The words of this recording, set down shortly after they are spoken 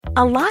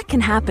A lot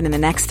can happen in the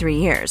next 3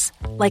 years.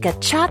 Like a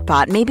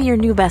chatbot may be your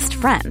new best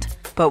friend.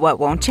 But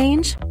what won't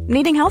change?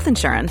 Needing health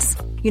insurance.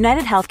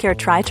 United Healthcare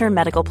Tri-Term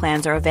Medical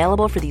Plans are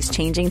available for these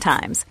changing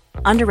times.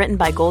 Underwritten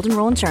by Golden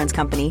Rule Insurance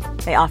Company,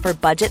 they offer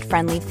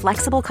budget-friendly,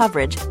 flexible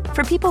coverage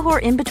for people who are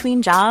in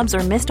between jobs or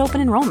missed open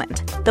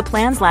enrollment. The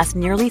plans last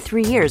nearly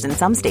 3 years in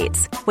some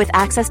states, with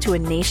access to a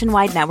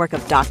nationwide network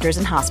of doctors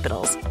and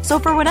hospitals. So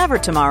for whatever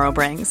tomorrow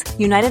brings,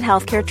 United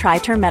Healthcare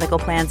Tri-Term Medical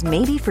Plans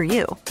may be for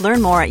you.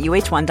 Learn more at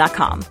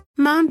uh1.com.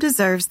 Mom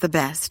deserves the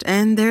best,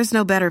 and there's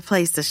no better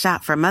place to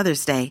shop for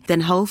Mother's Day than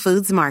Whole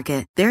Foods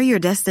Market. They're your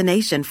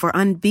destination for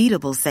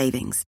unbeatable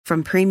savings,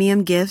 from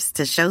premium gifts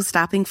to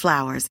show-stopping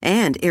flowers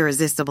and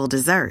irresistible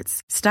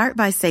desserts. Start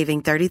by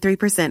saving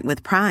 33%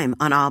 with Prime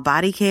on all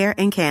body care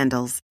and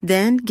candles.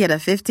 Then get a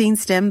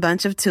 15-stem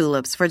bunch of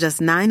tulips for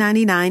just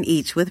 $9.99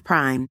 each with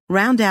Prime.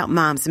 Round out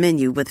Mom's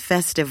menu with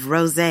festive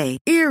rosé,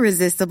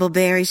 irresistible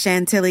berry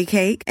chantilly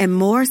cake, and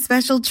more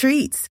special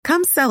treats.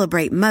 Come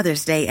celebrate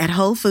Mother's Day at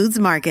Whole Foods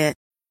Market.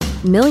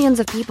 Millions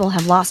of people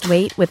have lost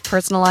weight with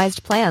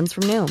personalized plans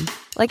from Noom.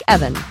 Like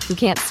Evan, who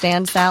can't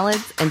stand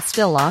salads and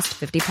still lost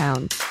 50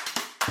 pounds.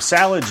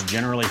 Salads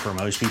generally for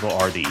most people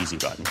are the easy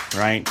button,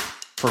 right?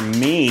 For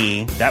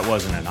me, that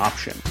wasn't an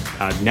option.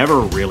 I never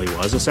really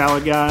was a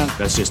salad guy.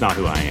 That's just not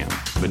who I am.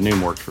 But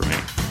Noom worked for me.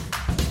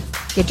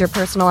 Get your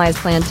personalized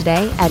plan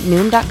today at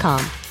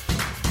Noom.com.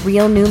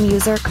 Real Noom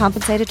user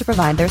compensated to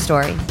provide their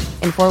story.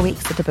 In 4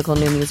 weeks, the typical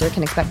Noom user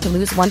can expect to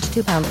lose 1 to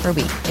 2 pounds per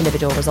week.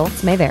 Individual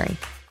results may vary.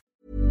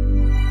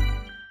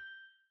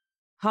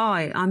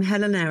 Hi, I'm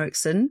Helen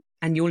Erichsen,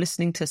 and you're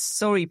listening to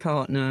Sorry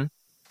Partner.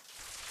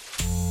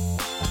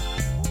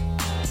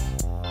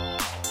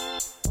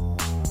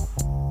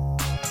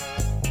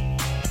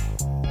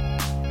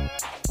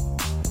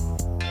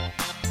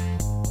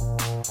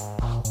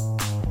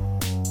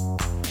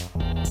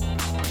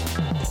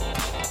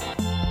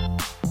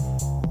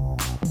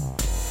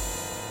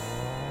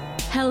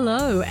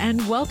 Hello,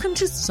 and welcome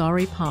to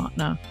Sorry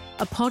Partner,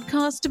 a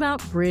podcast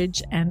about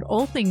bridge and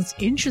all things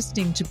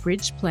interesting to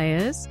bridge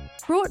players,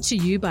 brought to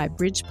you by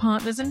bridge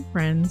partners and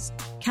friends,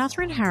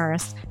 Catherine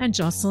Harris and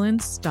Jocelyn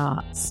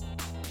Starts.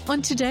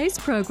 On today's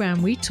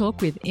program, we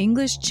talk with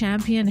English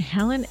champion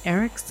Helen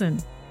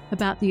Erichsen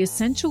about the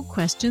essential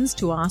questions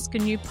to ask a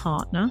new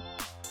partner,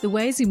 the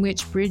ways in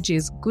which bridge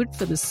is good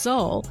for the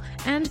soul,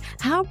 and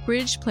how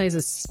bridge plays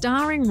a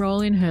starring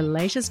role in her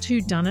latest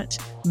whodunit,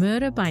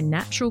 Murder by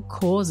Natural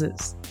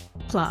Causes.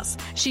 Plus,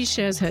 she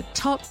shares her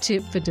top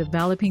tip for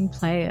developing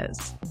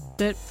players.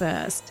 But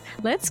first,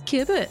 let's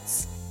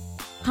kibitz.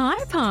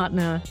 Hi,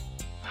 partner.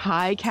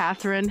 Hi,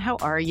 Catherine. How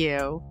are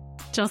you?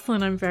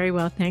 Jocelyn, I'm very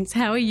well, thanks.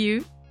 How are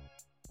you?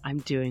 I'm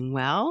doing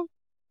well.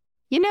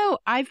 You know,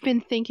 I've been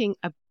thinking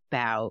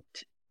about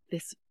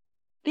this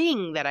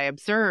thing that I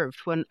observed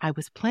when I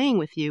was playing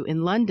with you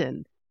in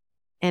London,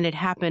 and it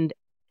happened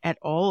at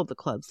all of the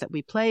clubs that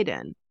we played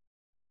in,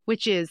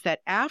 which is that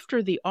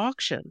after the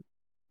auction,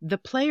 the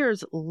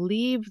players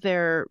leave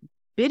their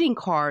bidding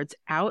cards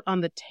out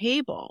on the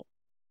table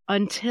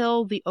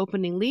until the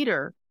opening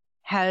leader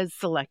has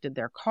selected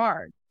their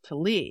card to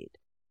lead.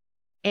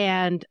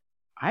 And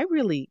I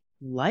really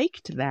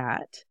liked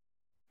that.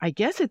 I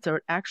guess it's an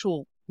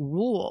actual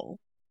rule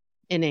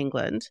in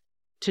England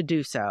to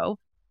do so.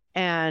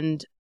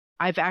 And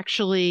I've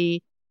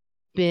actually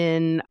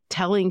been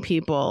telling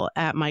people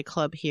at my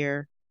club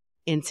here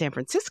in San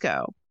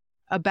Francisco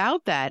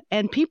about that.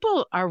 And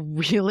people are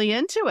really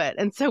into it.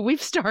 And so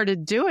we've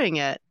started doing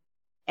it.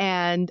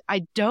 And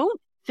I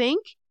don't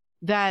think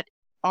that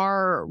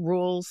our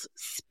rules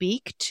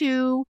speak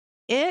to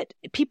it.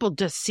 People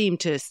just seem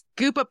to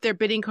scoop up their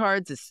bidding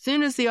cards as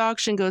soon as the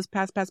auction goes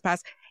pass,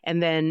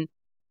 and then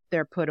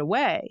they're put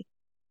away.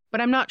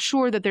 But I'm not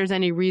sure that there's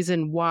any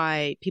reason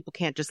why people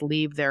can't just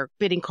leave their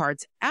bidding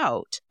cards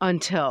out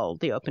until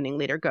the opening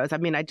leader goes. I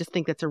mean, I just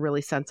think that's a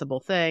really sensible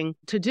thing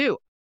to do.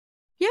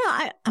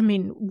 Yeah, I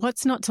mean,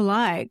 what's not to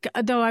like?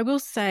 Though I will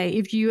say,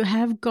 if you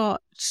have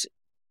got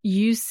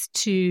used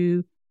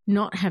to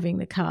not having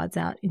the cards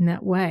out in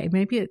that way,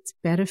 maybe it's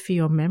better for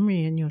your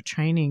memory and your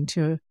training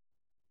to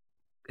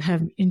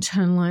have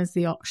internalized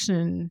the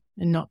auction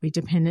and not be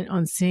dependent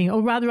on seeing,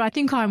 or rather, I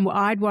think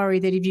I'd worry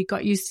that if you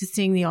got used to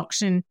seeing the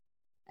auction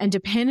and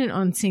dependent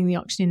on seeing the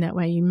auction in that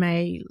way, you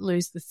may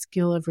lose the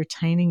skill of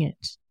retaining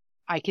it.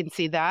 I can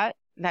see that.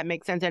 That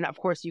makes sense. And of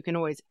course, you can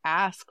always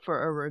ask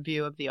for a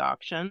review of the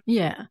auction.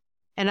 Yeah.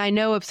 And I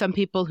know of some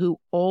people who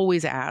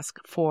always ask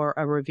for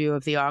a review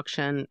of the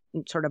auction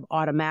sort of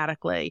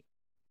automatically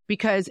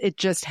because it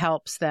just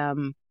helps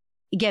them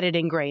get it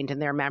ingrained in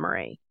their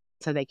memory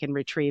so they can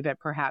retrieve it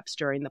perhaps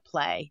during the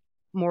play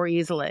more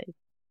easily.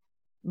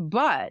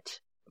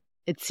 But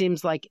it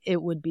seems like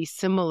it would be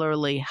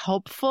similarly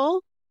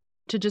helpful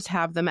to just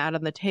have them out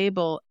on the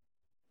table.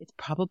 It's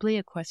probably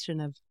a question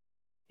of,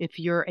 if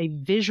you're a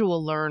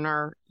visual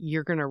learner,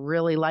 you're going to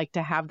really like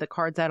to have the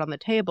cards out on the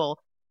table.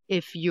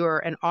 If you're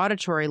an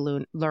auditory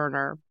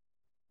learner,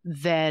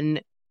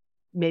 then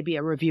maybe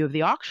a review of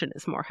the auction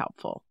is more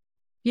helpful.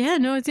 Yeah,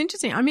 no, it's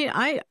interesting. I mean,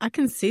 I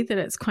can see that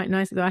it's quite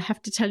nice, though I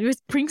have to tell you,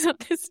 it brings up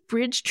this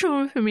bridge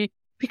trauma for me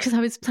because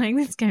I was playing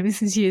this game,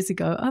 this is years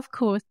ago, of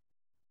course,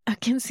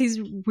 against these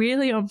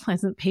really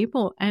unpleasant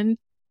people. And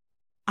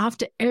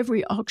after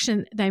every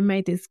auction, they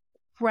made this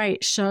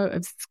great show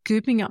of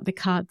scooping up the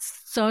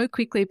cards so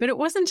quickly. But it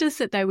wasn't just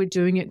that they were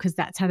doing it because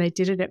that's how they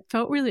did it. It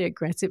felt really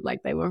aggressive.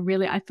 Like they were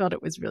really, I felt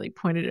it was really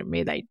pointed at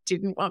me. They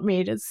didn't want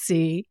me to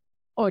see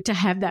or to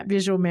have that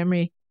visual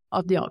memory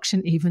of the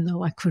auction, even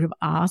though I could have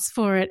asked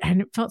for it. And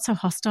it felt so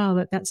hostile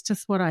that that's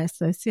just what I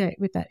associate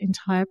with that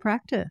entire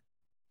practice.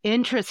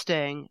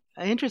 Interesting.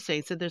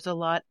 So there's a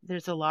lot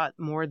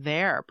more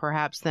there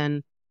perhaps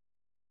than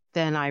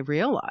I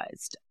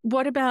realized.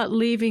 What about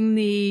leaving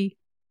the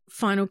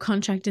final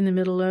contract in the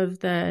middle of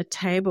the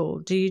table?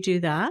 Do you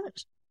do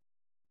that?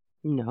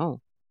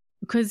 No.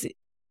 Because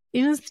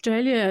in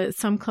Australia,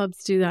 some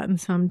clubs do that and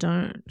some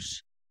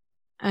don't.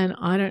 And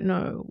I don't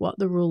know what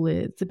the rule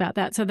is about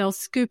that. So they'll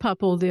scoop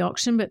up all the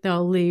auction, but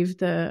they'll leave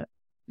the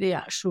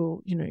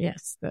actual,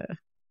 the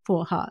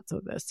 4 hearts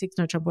or the 6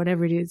 no trouble,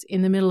 whatever it is,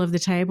 in the middle of the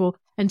table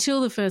until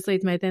the first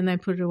lead's made, then they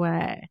put it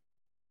away.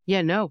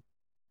 Yeah, no,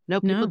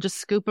 people just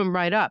scoop them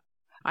right up.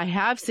 I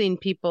have seen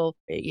people,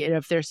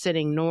 if they're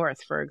sitting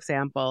north, for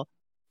example,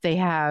 they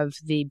have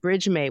the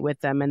bridge mate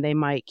with them and they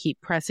might keep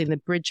pressing the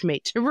bridge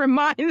mate to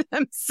remind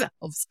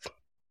themselves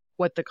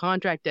what the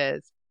contract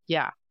is.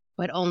 Yeah,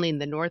 but only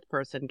the north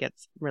person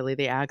gets really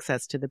the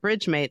access to the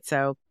bridge mate.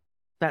 So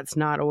that's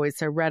not always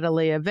so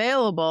readily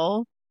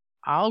available.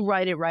 I'll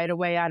write it right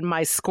away on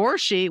my score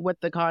sheet what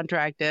the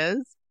contract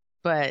is.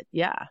 But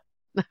yeah.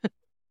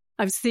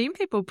 I've seen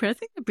people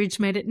pressing the bridge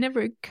mate. It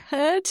never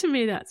occurred to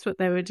me that's what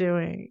they were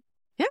doing.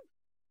 Yeah.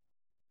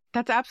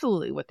 That's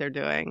absolutely what they're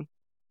doing.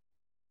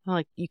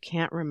 Like, you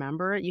can't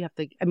remember it. You have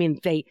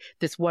to,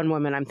 this one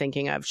woman I'm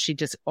thinking of, she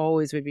just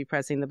always would be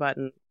pressing the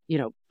button,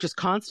 just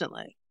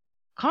constantly.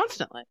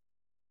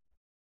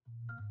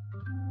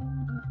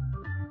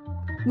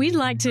 We'd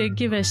like to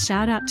give a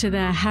shout out to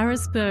the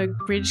Harrisburg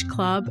Bridge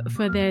Club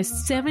for their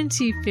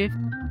 75th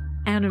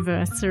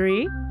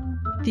anniversary.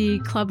 The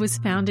club was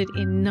founded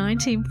in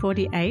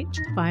 1948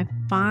 by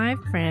 5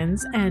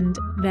 friends and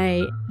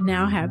they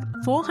now have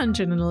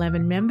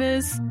 411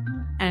 members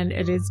and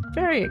it is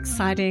very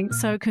exciting.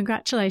 So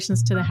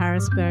congratulations to the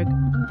Harrisburg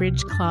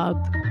Bridge Club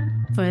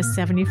for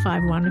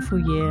 75 wonderful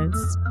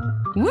years.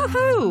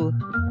 Woohoo!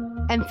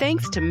 And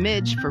thanks to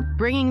Midge for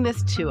bringing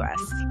this to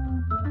us.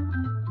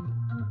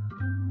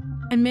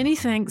 And many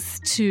thanks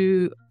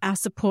to our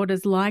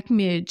supporters like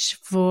Midge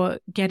for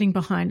getting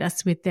behind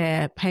us with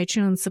their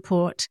Patreon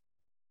support.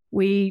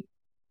 We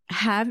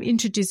have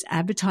introduced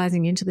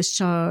advertising into the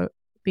show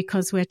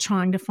because we're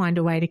trying to find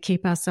a way to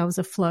keep ourselves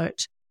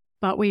afloat,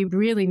 but we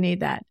really need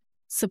that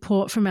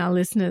support from our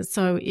listeners.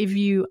 So if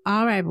you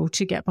are able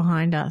to get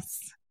behind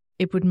us,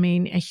 it would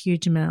mean a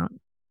huge amount.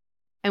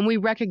 And we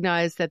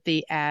recognize that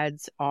the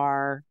ads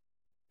are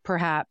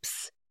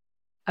perhaps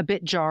a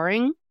bit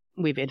jarring.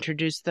 We've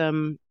introduced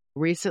them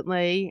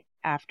recently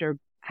after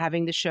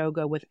having the show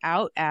go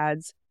without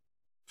ads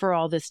for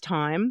all this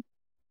time,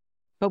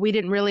 but we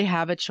didn't really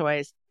have a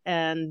choice.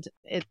 And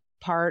it's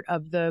part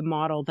of the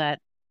model that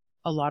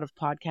a lot of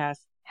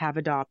podcasts have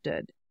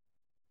adopted.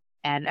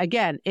 And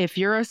again, if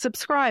you're a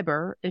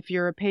subscriber, if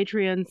you're a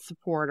Patreon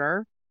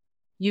supporter,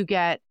 you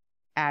get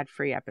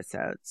ad-free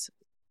episodes.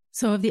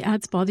 So if the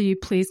ads bother you,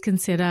 please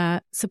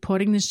consider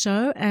supporting the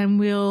show and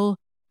we'll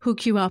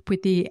hook you up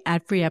with the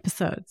ad-free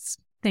episodes.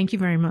 Thank you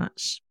very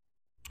much.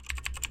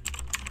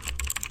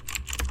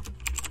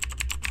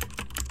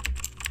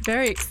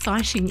 Very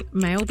exciting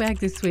mailbag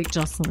this week,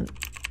 Jocelyn.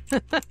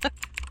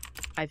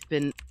 I've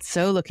been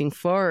so looking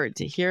forward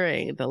to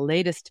hearing the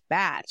latest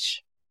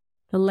batch.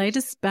 The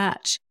latest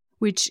batch,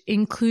 which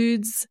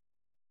includes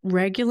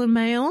regular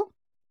mail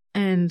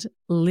and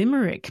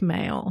limerick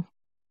mail.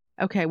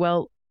 Okay,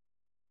 well,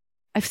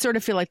 I sort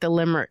of feel like the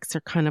limericks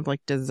are kind of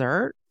like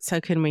dessert.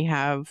 So can we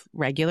have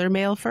regular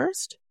mail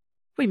first?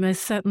 We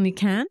most certainly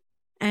can.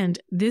 And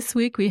this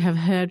week we have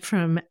heard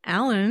from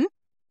Alan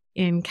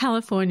in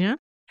California.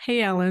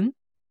 Hey, Alan.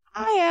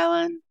 Hi,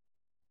 Alan.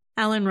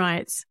 Alan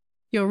writes,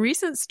 your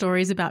recent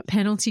stories about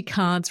penalty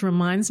cards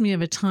reminds me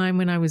of a time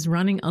when I was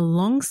running a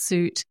long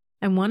suit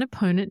and one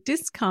opponent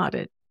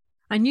discarded.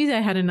 I knew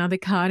they had another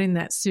card in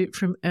that suit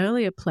from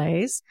earlier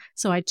plays,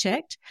 so I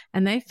checked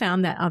and they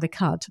found that other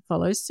card to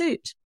follow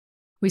suit.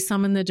 We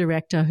summoned the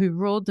director who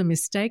ruled the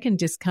mistaken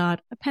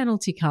discard a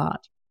penalty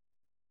card.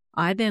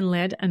 I then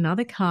led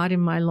another card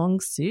in my long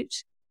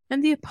suit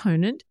and the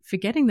opponent,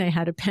 forgetting they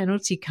had a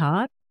penalty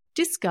card,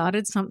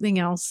 discarded something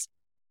else.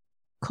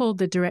 Called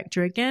the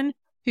director again,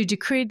 who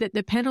decreed that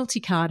the penalty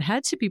card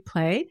had to be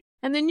played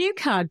and the new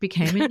card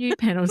became a new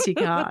penalty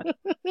card.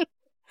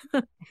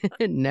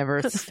 It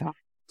never stops.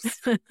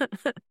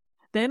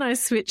 Then I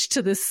switched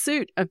to the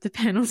suit of the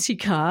penalty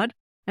card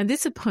and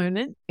this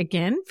opponent,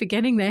 again,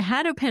 forgetting they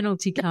had a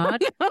penalty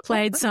card,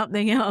 played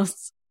something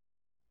else.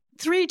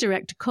 3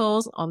 director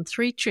calls on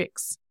 3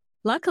 tricks.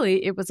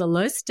 Luckily, it was a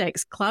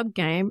low-stakes club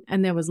game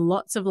and there was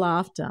lots of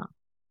laughter.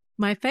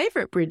 My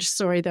favorite bridge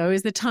story, though,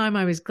 is the time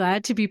I was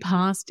glad to be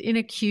passed in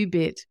a cue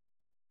bid.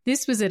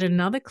 This was at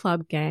another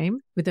club game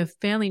with a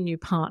fairly new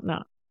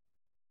partner.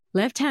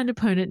 Left-hand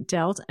opponent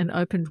dealt and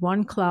opened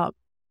one club.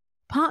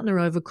 Partner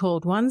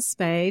overcalled one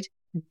spade,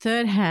 and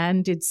third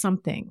hand did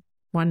something.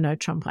 One no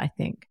trump, I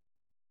think.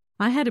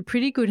 I had a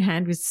pretty good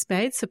hand with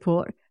spade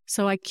support,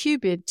 so I cue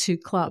bid 2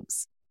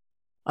 clubs.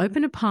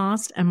 Opener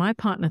passed, and my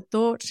partner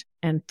thought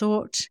and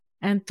thought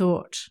and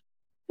thought.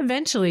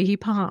 Eventually, he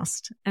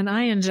passed, and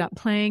I ended up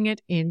playing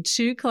it in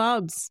 2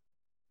 clubs.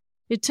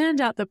 It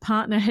turned out the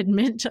partner had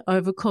meant to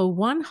overcall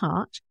 1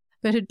 heart,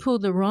 but had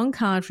pulled the wrong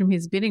card from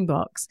his bidding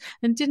box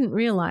and didn't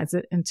realize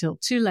it until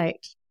too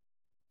late.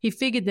 He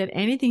figured that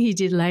anything he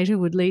did later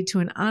would lead to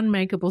an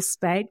unmakeable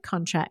spade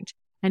contract,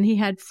 and he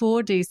had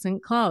 4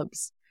 decent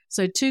clubs,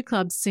 so 2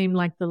 clubs seemed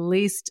like the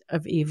least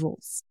of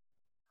evils.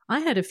 I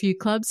had a few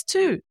clubs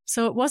too,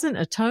 so it wasn't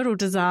a total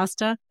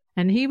disaster,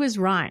 and he was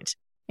right.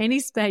 Any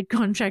spade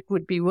contract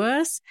would be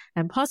worse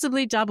and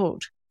possibly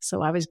doubled,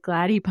 so I was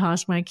glad he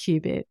passed my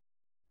cue bid.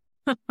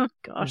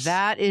 Gosh.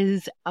 That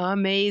is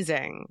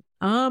amazing.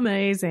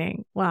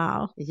 Amazing.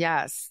 Wow.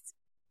 Yes.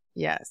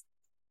 Yes.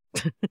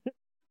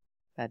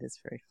 That is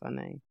very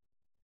funny.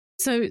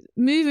 So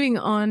moving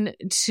on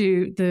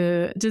to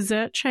the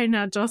dessert tray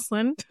now,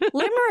 Jocelyn.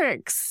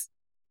 Limericks.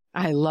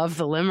 I love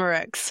the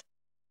limericks.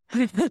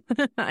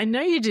 I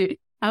know you do.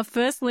 Our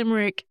first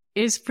limerick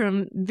is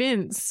from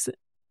Vince,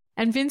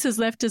 and Vince has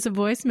left us a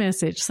voice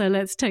message, so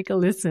let's take a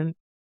listen.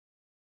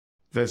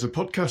 There's a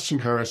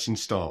podcasting Harrison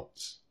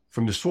starts.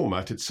 From this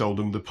format, it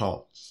seldom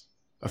departs.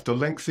 After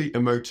lengthy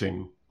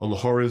emoting on the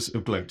horrors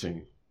of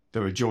gloating, they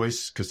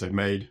rejoice because they've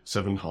made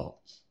 7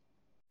 hearts.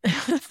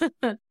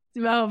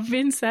 Wow,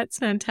 Vince, that's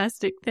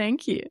fantastic.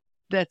 Thank you.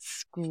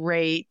 That's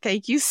great.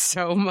 Thank you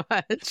so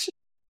much.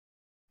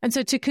 And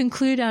so to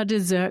conclude our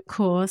dessert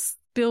course,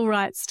 Bill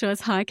writes to us,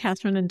 "Hi,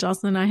 Catherine and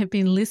Jocelyn. I have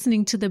been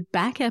listening to the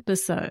back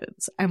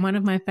episodes, and one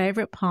of my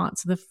favorite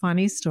parts are the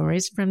funny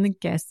stories from the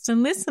guests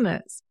and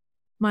listeners.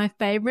 My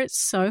favorites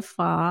so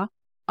far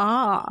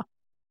are,"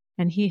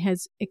 and he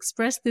has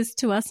expressed this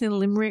to us in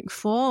limerick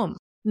form.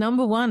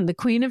 Number 1, the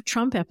Queen of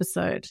Trump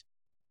episode.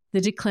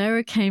 The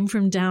declarer came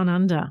from down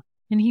under,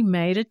 and he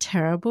made a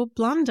terrible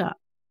blunder.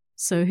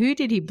 So who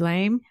did he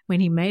blame when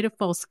he made a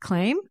false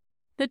claim?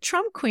 The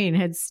Trump Queen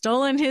had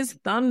stolen his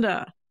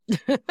thunder.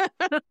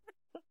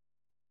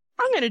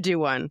 I'm going to do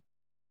one.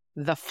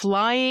 The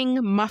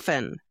Flying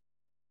Muffin.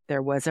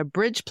 There was a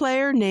bridge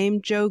player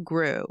named Joe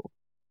Grew,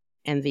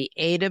 and the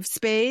 8 of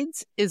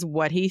spades is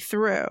what he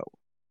threw.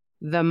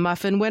 The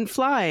muffin went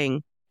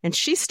flying, and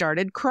she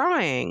started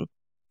crying.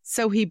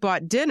 So he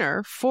bought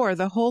dinner for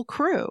the whole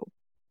crew.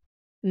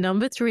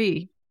 Number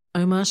 3,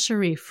 Omar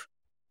Sharif.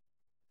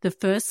 The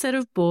first set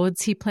of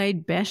boards he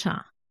played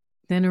better.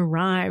 Then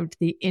arrived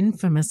the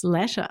infamous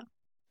letter.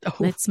 Oh.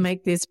 "Let's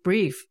make this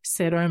brief,"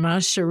 said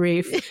Omar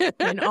Sharif,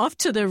 and off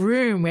to the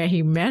room where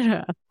he met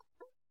her.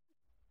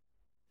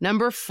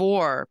 Number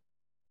 4,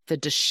 the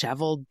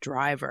disheveled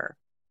driver.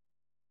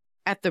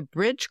 At the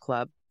bridge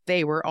club,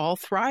 they were all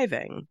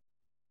thriving.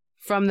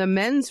 From the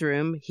men's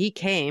room, he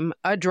came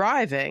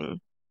a-driving.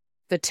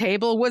 The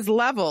table was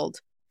leveled,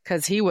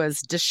 'cause he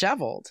was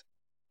disheveled.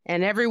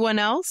 And everyone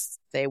else,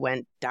 they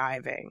went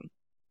diving.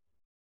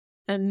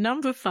 And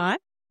number 5,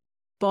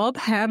 Bob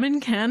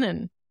Hammond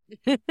Cannon.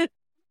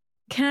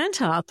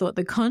 Cantor thought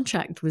the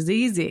contract was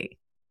easy.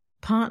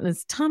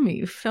 Partner's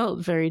tummy felt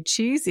very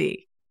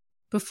cheesy.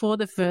 Before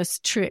the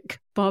first trick,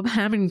 Bob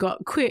Hammond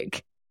got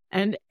quick,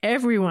 and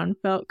everyone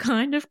felt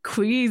kind of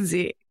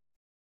queasy.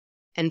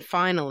 And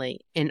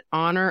finally, in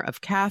honor of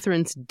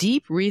Catherine's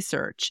deep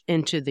research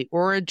into the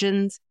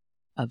origins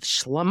of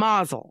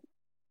schlemazel,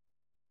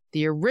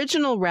 the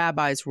original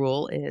rabbi's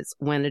rule is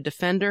when a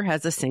defender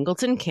has a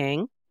singleton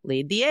king,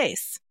 lead the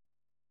ace.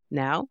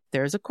 Now,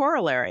 there's a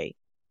corollary.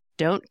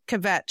 Don't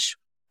kvetch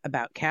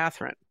about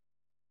Catherine.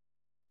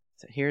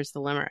 So here's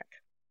the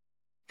limerick.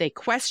 They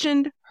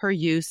questioned her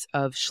use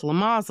of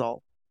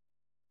schlemazel.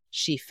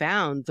 She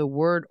found the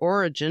word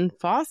origin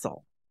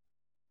fossil.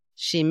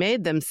 She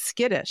made them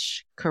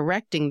skittish,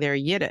 correcting their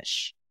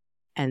Yiddish.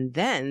 And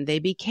then they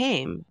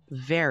became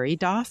very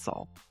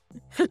docile.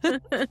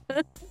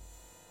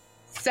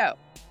 So,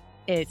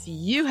 if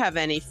you have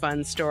any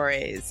fun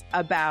stories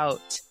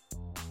about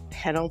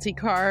penalty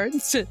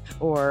cards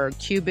or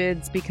cue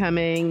bids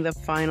becoming the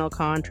final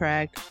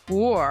contract,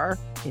 or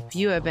if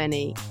you have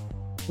any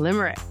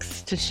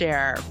limericks to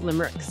share,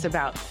 limericks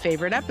about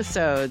favorite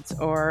episodes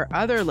or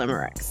other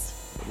limericks,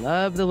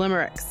 love the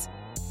limericks,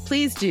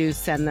 please do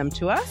send them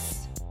to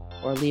us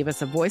or leave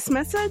us a voice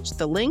message.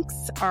 The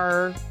links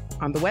are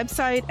on the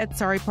website at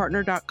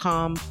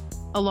sorrypartner.com,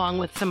 along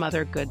with some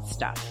other good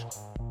stuff.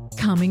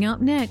 Coming up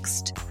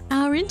next,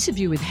 our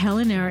interview with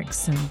Helen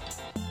Erichsen.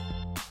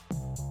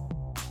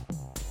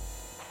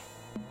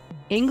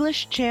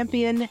 English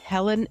champion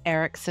Helen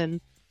Erichsen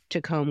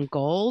took home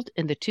gold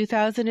in the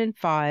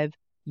 2005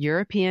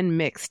 European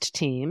Mixed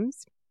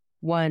Teams,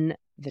 won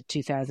the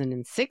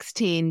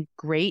 2016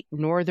 Great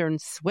Northern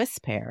Swiss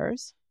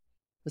Pairs,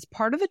 was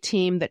part of a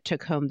team that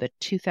took home the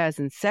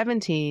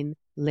 2017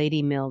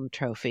 Lady Milne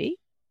Trophy,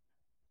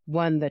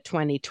 won the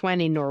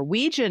 2020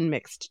 Norwegian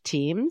mixed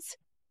teams,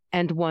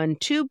 and won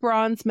 2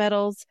 bronze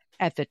medals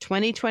at the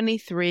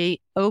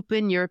 2023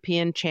 Open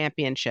European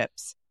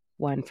Championships,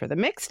 one for the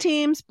mixed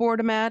teams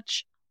Borda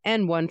match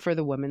and one for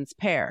the women's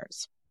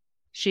pairs.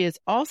 She is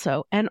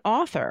also an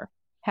author,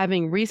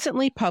 having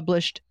recently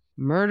published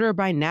Murder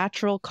by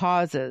Natural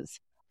Causes,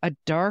 a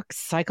dark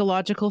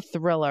psychological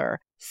thriller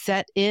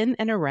set in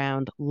and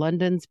around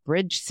London's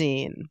bridge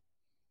scene.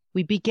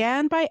 We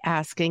began by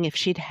asking if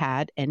she'd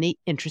had any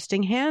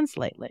interesting hands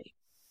lately.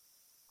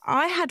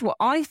 I had what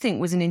I think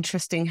was an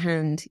interesting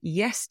hand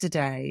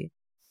yesterday.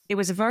 It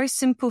was a very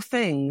simple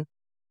thing.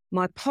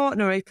 My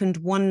partner opened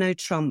 1 no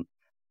trump,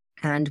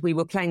 and we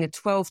were playing a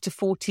 12 to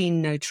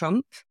 14 no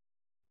trump.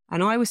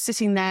 And I was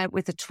sitting there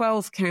with a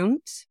 12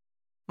 count,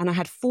 and I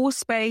had 4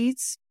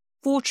 spades,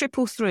 4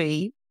 triple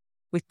 3,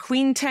 with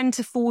queen 10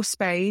 to 4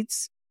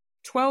 spades,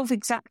 12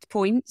 exact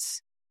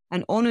points,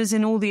 and honours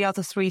in all the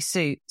other 3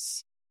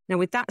 suits. Now,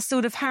 with that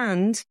sort of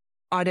hand,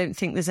 I don't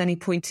think there's any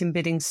point in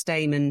bidding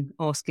Stayman,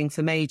 asking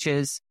for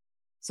majors.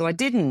 So I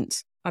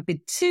didn't. I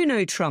bid 2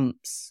 no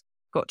trumps,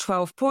 got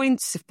 12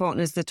 points. If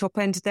partner's the top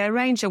end of their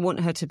range, I want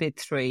her to bid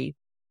 3.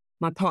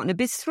 My partner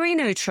bid 3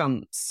 no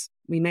trumps.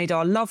 We made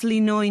our lovely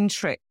 9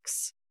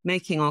 tricks,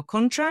 making our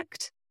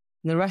contract.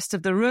 And the rest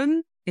of the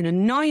room, in a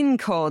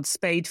 9-card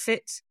spade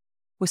fit,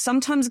 was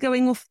sometimes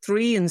going off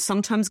 3 and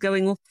sometimes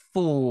going off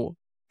 4.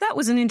 That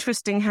was an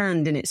interesting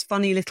hand in its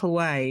funny little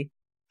way.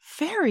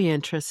 Very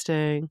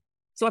interesting.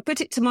 So I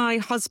put it to my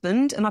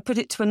husband and I put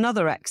it to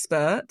another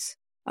expert.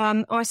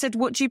 I said,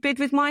 what do you bid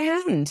with my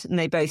hand? And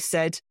they both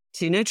said,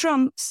 2 no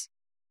trumps.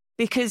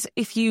 Because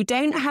if you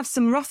don't have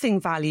some roughing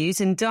values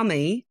in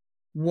dummy,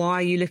 why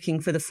are you looking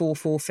for the 4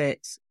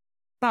 forfeits?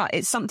 But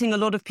it's something a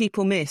lot of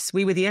people miss.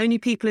 We were the only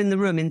people in the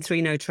room in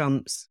 3 no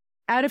trumps.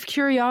 Out of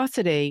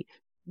curiosity,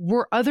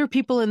 were other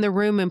people in the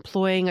room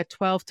employing a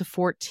 12 to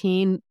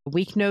 14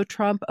 weak no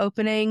trump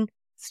opening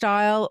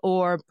style,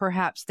 or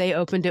perhaps they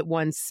opened at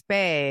 1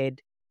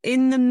 spade?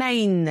 In the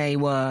main, they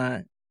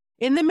were.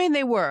 In the main,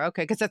 they were.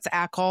 Okay, because that's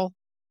ACL.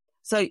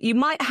 So you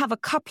might have a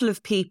couple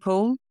of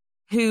people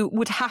who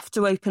would have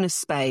to open a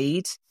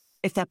spade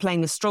if they're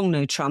playing a strong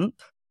no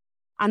trump.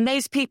 And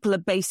those people are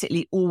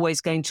basically always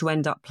going to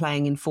end up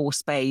playing in 4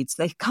 spades.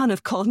 They kind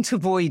of can't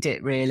avoid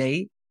it,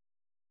 really.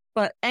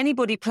 But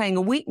anybody playing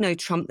a weak no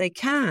trump, they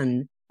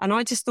can. And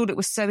I just thought it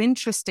was so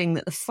interesting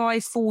that the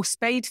 5-4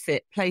 spade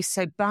fit plays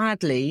so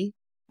badly.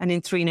 And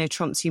in 3 no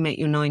trumps, you make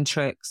your 9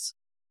 tricks.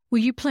 Were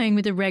you playing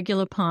with a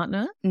regular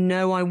partner?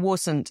 No, I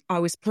wasn't. I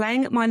was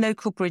playing at my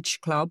local bridge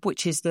club,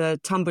 which is the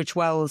Tunbridge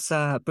Wells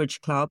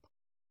Bridge Club.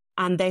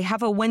 And they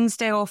have a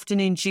Wednesday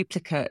afternoon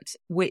duplicate,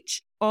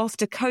 which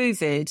after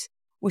COVID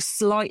was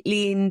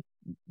slightly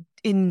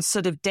in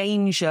sort of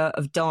danger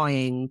of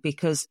dying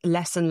because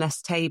less and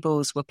less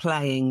tables were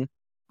playing.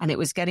 And it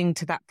was getting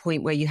to that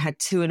point where you had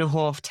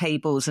 2.5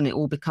 tables and it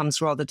all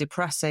becomes rather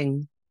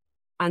depressing.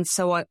 And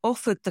so I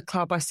offered the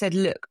club, I said,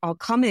 look, I'll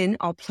come in,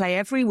 I'll play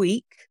every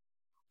week.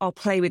 I'll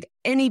play with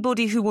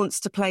anybody who wants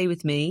to play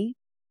with me.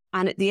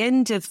 And at the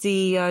end of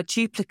the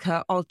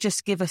duplicate, I'll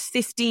just give a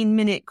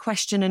 15-minute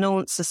question and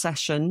answer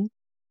session.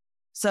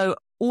 So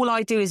all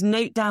I do is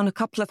note down a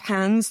couple of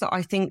hands that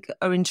I think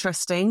are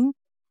interesting.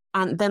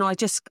 And then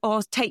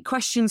I'll take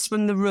questions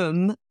from the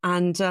room.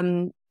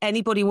 And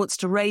anybody wants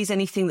to raise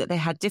anything that they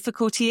had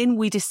difficulty in,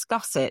 we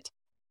discuss it.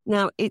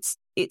 Now, it's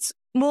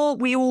more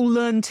we all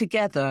learn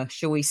together,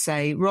 shall we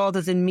say,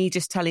 rather than me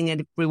just telling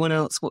everyone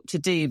else what to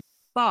do.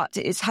 But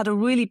it's had a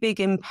really big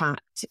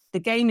impact. The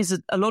game is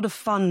a lot of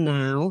fun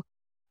now.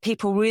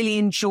 People really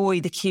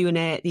enjoy the Q&A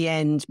at the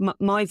end.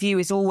 My view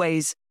is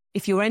always,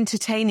 if you're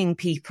entertaining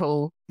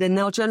people, then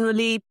they'll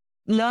generally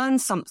learn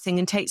something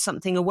and take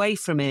something away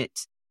from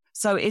it.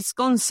 So it's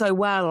gone so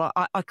well.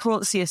 I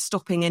can't see us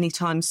stopping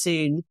anytime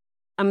soon.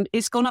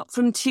 It's gone up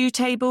from 2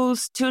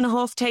 tables,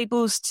 2.5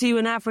 tables to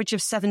an average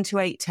of 7 to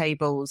 8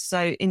 tables.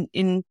 So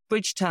in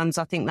bridge terms,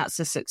 I think that's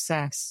a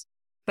success.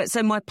 But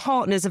so my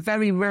partners are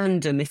very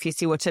random, if you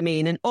see what I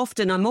mean. And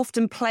I'm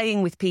often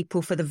playing with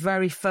people for the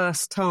very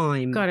first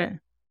time. Got it.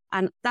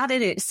 And that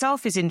in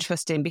itself is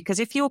interesting because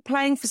if you're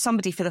playing for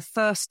somebody for the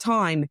first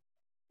time,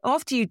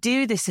 after you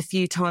do this a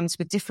few times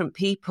with different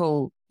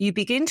people, you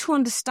begin to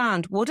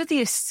understand what are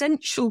the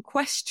essential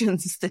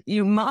questions that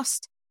you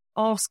must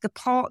ask a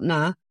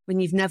partner when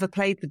you've never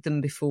played with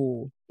them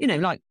before. You know,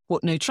 like,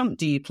 what no trump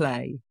do you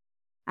play?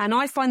 And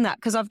I find that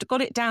because I've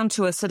got it down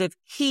to a sort of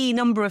key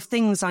number of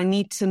things I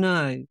need to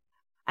know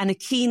and a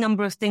key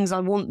number of things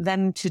I want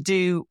them to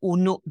do or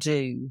not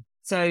do.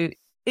 So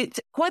it's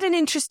quite an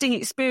interesting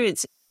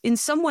experience. In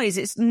some ways,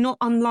 it's not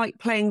unlike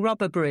playing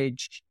rubber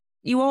bridge.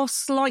 You are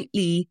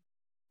slightly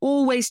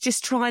always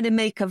just trying to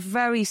make a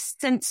very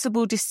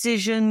sensible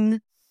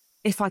decision.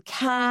 If I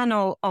can,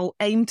 I'll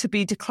aim to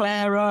be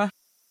declarer.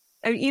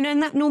 You know,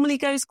 and that normally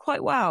goes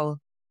quite well.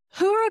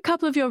 Who are a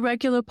couple of your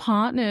regular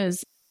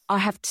partners? I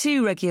have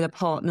 2 regular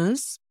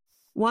partners.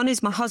 One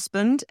is my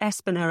husband,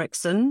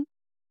 Erichsen,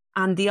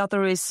 and the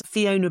other is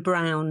Fiona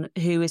Brown,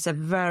 who is a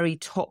very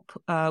top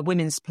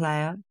women's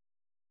player.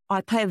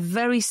 I play a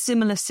very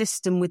similar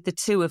system with the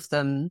two of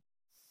them.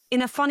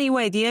 In a funny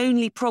way, the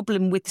only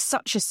problem with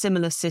such a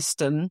similar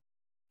system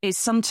is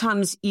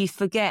sometimes you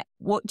forget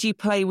what do you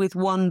play with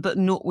one but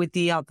not with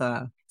the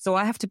other. So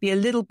I have to be a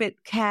little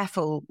bit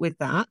careful with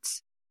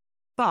that.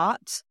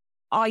 But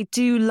I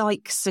do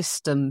like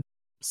system.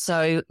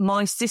 So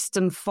my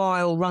system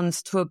file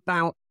runs to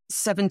about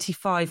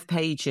 75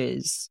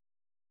 pages.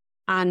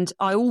 And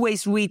I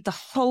always read the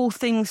whole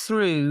thing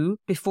through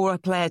before I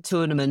play a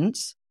tournament,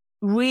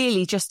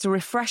 really just to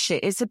refresh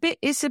it.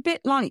 It's a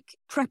bit like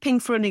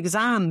prepping for an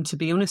exam, to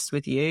be honest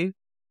with you.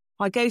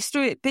 I go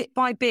through it bit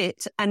by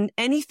bit, and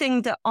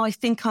anything that I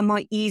think I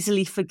might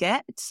easily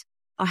forget,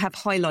 I have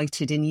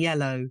highlighted in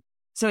yellow.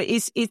 So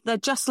they're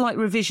just like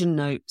revision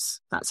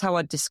notes. That's how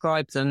I'd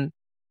describe them.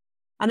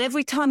 And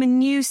every time a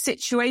new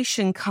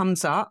situation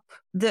comes up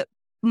that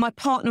my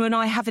partner and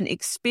I haven't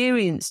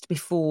experienced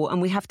before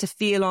and we have to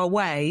feel our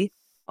way,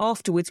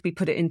 afterwards we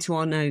put it into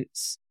our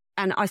notes.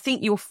 And I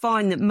think you'll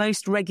find that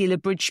most regular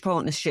bridge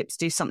partnerships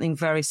do something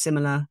very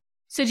similar.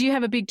 So do you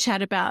have a big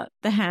chat about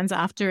the hands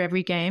after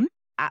every game?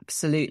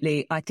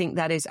 Absolutely. I think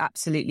that is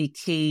absolutely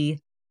key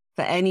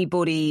for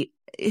anybody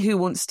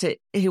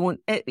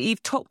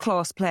top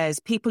class players,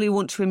 people who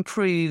want to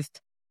improve.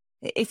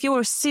 If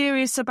you're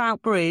serious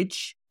about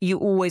bridge, you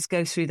always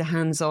go through the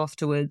hands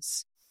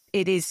afterwards.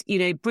 It is,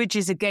 bridge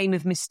is a game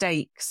of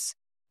mistakes.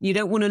 You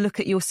don't want to look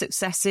at your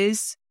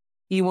successes.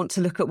 You want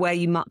to look at where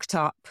you mucked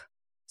up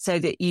so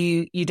that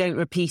you don't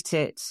repeat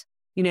it.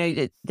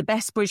 The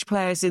best bridge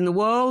players in the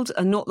world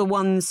are not the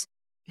ones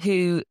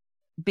who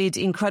bid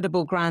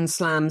incredible grand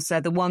slams. They're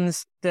the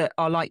ones that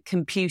are like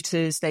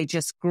computers. They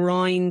just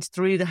grind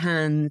through the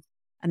hand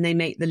and they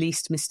make the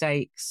least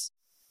mistakes.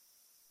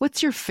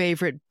 What's your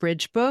favorite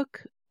bridge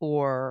book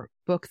or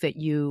book that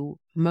you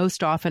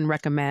most often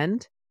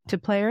recommend to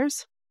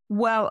players?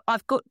 Well,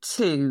 I've got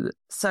two.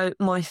 So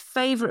my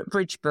favorite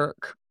bridge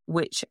book,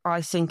 which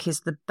I think is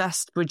the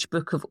best bridge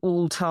book of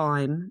all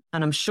time,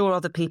 and I'm sure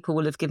other people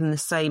will have given the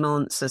same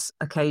answers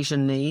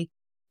occasionally,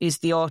 is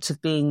The Art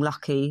of Being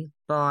Lucky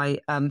by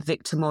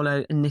Victor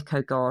Mollo and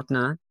Nico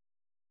Gardner.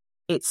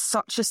 It's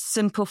such a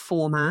simple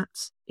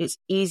format. It's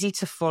easy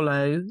to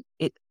follow.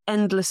 It's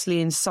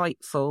endlessly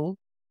insightful.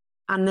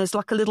 And there's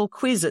like a little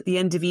quiz at the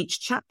end of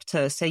each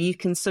chapter, so you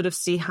can sort of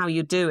see how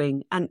you're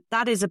doing. And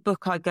that is a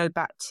book I go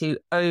back to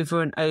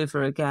over and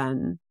over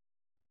again.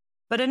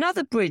 But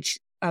another bridge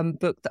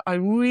book that I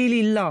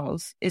really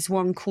love is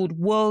one called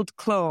World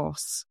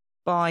Class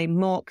by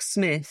Mark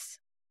Smith.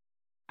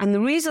 And the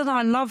reason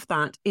I love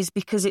that is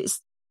because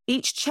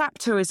each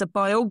chapter is a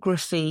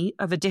biography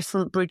of a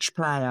different bridge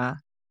player.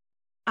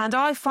 And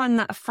I find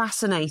that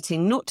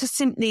fascinating, not to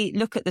simply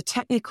look at the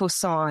technical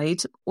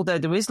side, although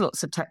there is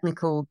lots of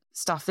technical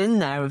stuff in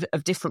there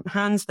of different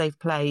hands they've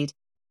played,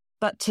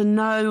 but to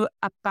know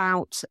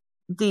about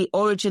the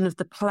origin of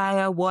the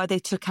player, why they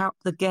took out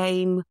the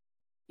game,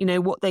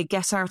 what they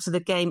get out of the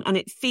game. And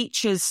it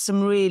features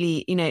some really,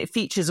 it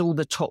features all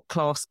the top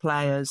class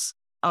players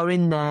are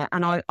in there.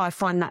 And I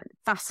find that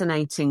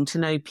fascinating to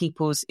know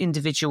people's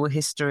individual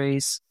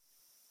histories.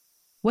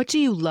 What do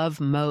you love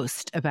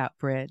most about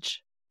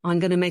bridge? I'm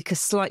going to make a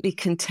slightly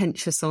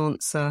contentious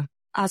answer.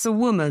 As a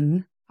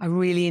woman, I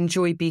really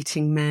enjoy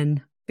beating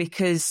men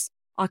because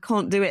I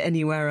can't do it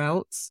anywhere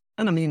else.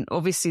 And I mean,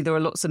 obviously there are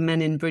lots of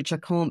men in bridge I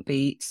can't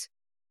beat,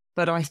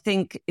 but I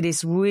think it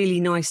is really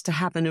nice to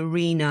have an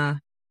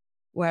arena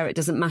where it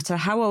doesn't matter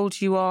how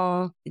old you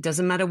are, it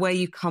doesn't matter where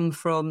you come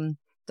from,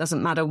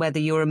 doesn't matter whether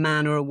you're a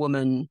man or a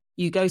woman.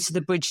 You go to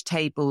the bridge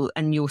table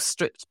and you're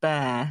stripped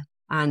bare.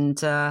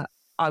 And I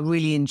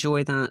really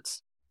enjoy that.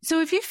 So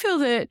if you feel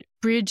that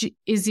bridge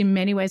is in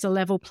many ways a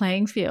level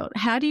playing field,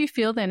 how do you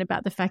feel then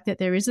about the fact that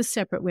there is a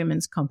separate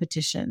women's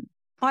competition?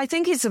 I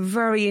think it's a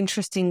very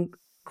interesting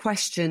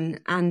question.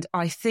 And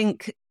I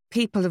think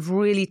people have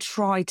really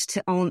tried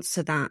to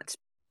answer that.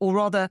 Or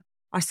rather,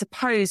 I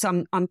suppose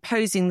I'm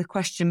posing the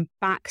question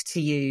back to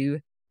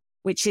you,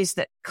 which is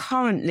that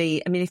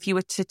currently, I mean, if you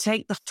were to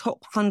take the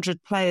top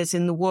 100 players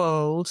in the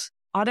world,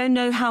 I don't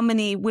know how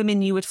many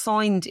women you would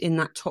find in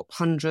that top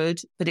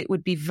 100, but it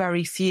would be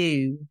very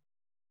few.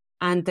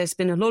 And there's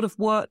been a lot of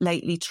work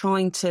lately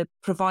trying to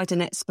provide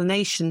an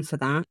explanation for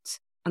that.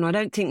 And I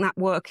don't think that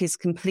work is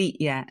complete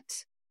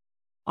yet.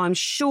 I'm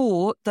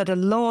sure that a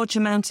large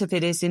amount of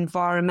it is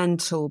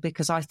environmental,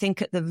 because I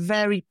think at the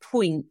very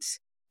point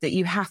that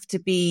you have to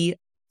be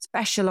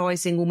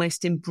specialising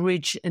almost in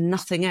bridge and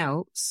nothing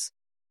else,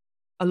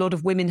 a lot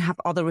of women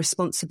have other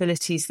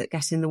responsibilities that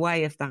get in the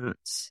way of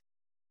that.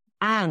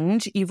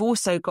 And you've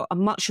also got a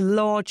much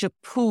larger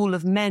pool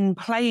of men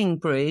playing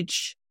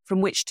bridge from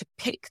which to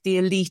pick the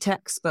elite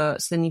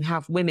experts than you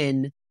have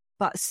women.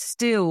 But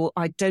still,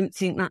 I don't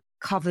think that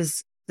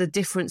covers the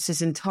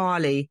differences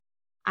entirely.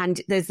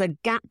 And there's a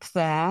gap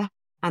there,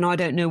 and I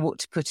don't know what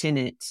to put in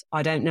it.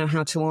 I don't know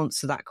how to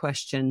answer that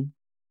question.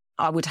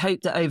 I would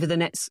hope that over the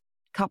next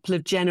couple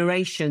of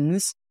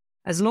generations,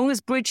 as long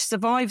as bridge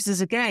survives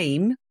as a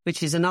game,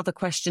 which is another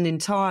question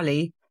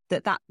entirely,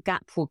 that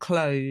gap will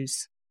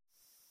close.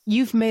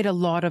 You've made a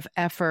lot of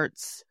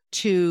efforts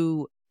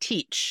to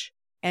teach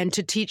and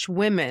to teach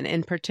women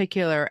in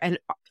particular. And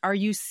are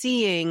you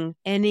seeing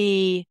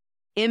any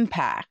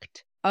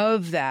impact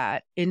of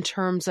that in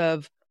terms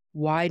of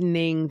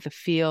widening the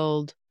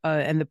field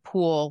and the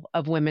pool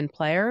of women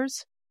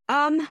players?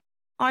 I'm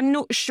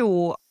not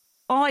sure.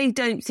 I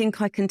don't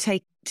think I can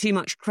take too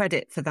much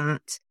credit for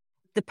that.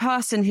 The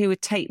person who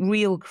would take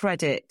real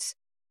credit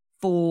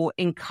for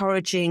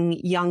encouraging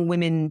young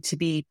women to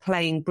be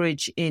playing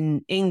bridge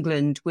in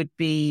England would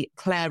be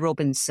Claire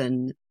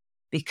Robinson,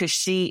 because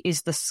she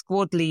is the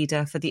squad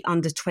leader for the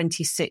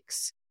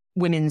under-26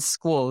 women's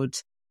squad.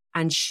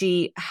 And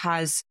she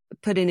has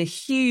put in a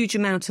huge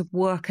amount of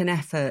work and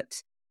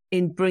effort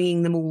in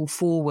bringing them all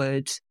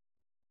forward.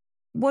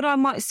 What I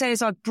might say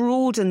is I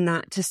broaden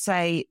that to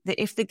say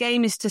that if the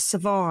game is to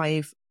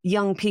survive,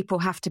 young people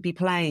have to be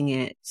playing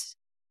it.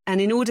 And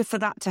in order for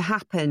that to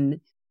happen,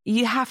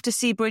 you have to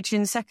see bridge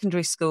in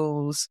secondary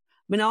schools.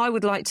 I mean, I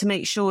would like to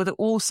make sure that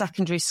all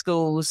secondary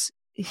schools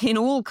in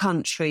all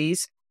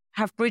countries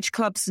have bridge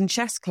clubs and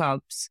chess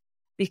clubs,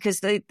 because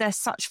they're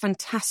such a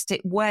fantastic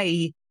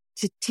way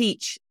to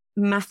teach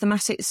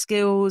mathematics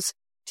skills,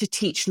 to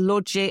teach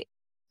logic.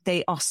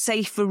 They are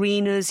safe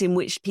arenas in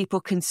which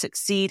people can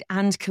succeed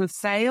and can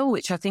fail,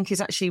 which I think is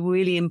actually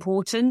really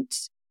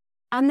important.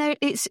 And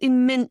it's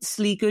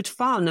immensely good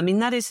fun. I mean,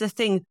 that is the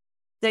thing.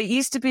 There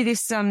used to be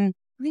this, I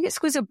think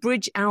it was a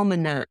bridge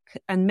almanac.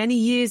 And many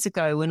years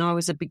ago when I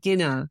was a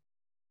beginner,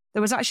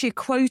 there was actually a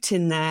quote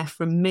in there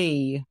from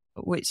me,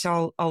 which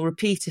I'll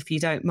repeat if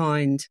you don't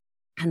mind.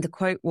 And the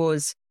quote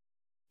was,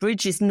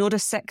 "Bridge is not a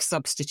sex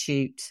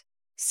substitute.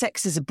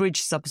 Sex is a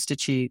bridge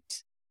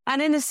substitute." And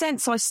in a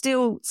sense, I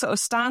still sort of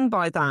stand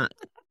by that.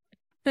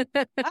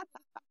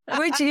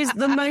 Bridge is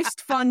the most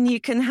fun you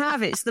can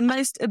have. It's the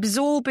most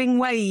absorbing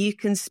way you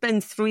can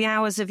spend 3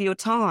 hours of your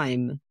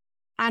time.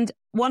 And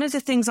one of the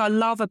things I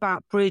love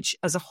about bridge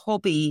as a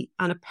hobby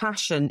and a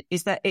passion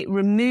is that it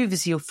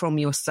removes you from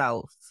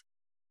yourself.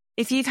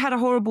 If you've had a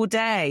horrible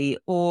day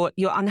or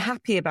you're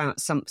unhappy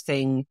about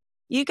something,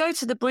 you go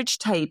to the bridge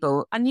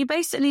table and you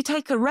basically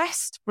take a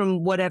rest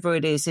from whatever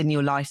it is in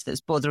your life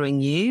that's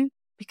bothering you,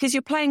 because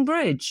you're playing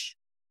bridge.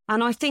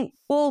 And I think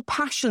all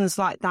passions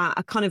like that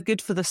are kind of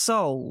good for the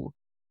soul.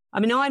 I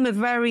mean, I'm a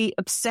very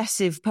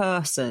obsessive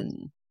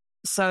person.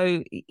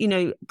 So,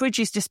 bridge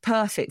is just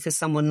perfect for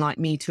someone like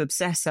me to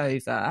obsess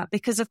over,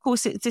 because, of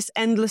course, it's this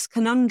endless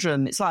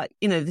conundrum. It's like,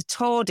 the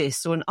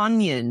TARDIS or an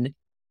onion.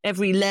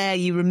 Every layer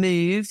you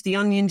remove, the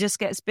onion just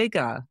gets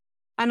bigger.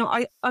 And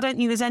I don't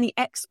think there's any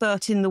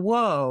expert in the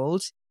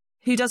world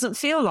who doesn't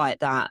feel like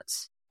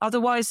that.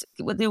 Otherwise,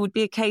 there would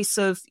be a case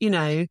of,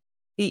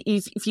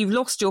 if you've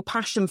lost your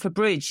passion for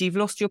bridge, you've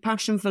lost your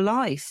passion for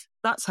life.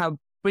 That's how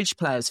bridge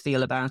players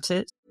feel about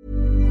it.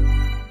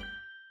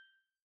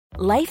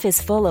 Life is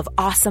full of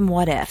awesome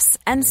what-ifs,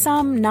 and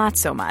some not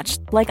so much,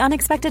 like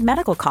unexpected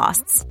medical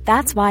costs.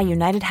 That's why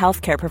United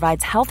Healthcare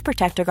provides Health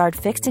Protector Guard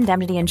fixed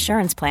indemnity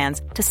insurance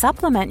plans to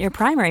supplement your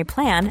primary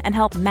plan and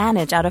help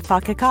manage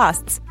out-of-pocket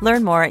costs.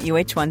 Learn more at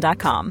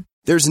uh1.com.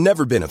 There's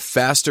never been a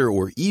faster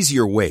or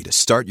easier way to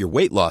start your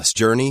weight loss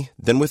journey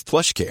than with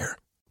PlushCare.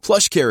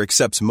 PlushCare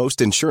accepts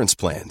most insurance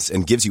plans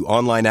and gives you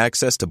online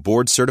access to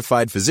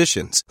board-certified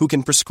physicians who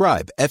can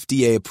prescribe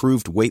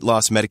FDA-approved weight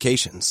loss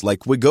medications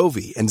like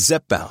Wegovy and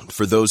Zepbound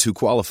for those who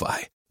qualify.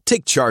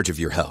 Take charge of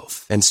your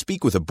health and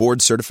speak with a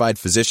board-certified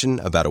physician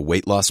about a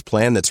weight loss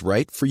plan that's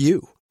right for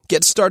you.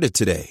 Get started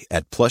today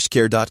at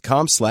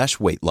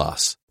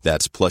plushcare.com/weight-loss.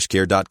 That's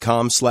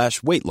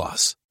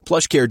plushcare.com/weight-loss.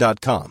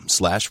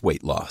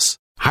 plushcare.com/weight-loss.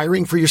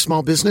 Hiring for your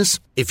small business?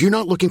 If you're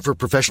not looking for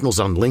professionals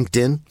on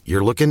LinkedIn,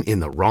 you're looking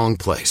in the wrong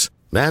place.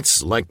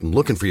 That's like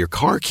looking for your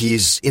car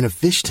keys in a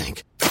fish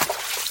tank.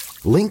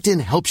 LinkedIn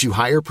helps you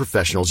hire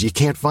professionals you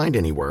can't find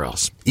anywhere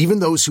else, even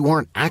those who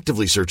aren't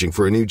actively searching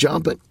for a new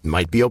job but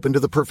might be open to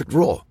the perfect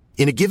role.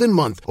 In a given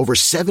month, over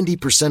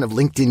 70% of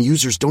LinkedIn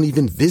users don't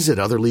even visit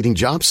other leading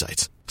job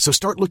sites. So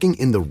start looking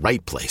in the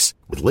right place.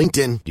 With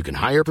LinkedIn, you can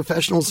hire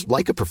professionals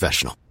like a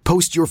professional.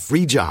 Post your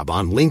free job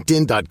on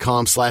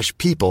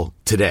linkedin.com/people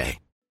today.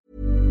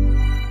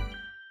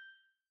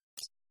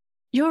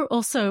 You're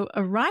also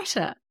a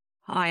writer.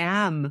 I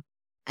am.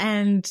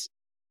 And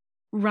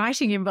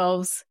writing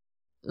involves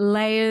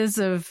layers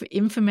of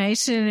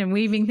information and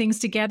weaving things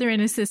together.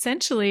 And it's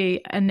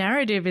essentially a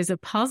narrative is a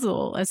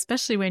puzzle,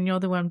 especially when you're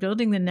the one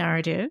building the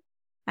narrative.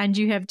 And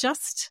you have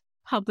just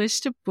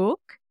published a book.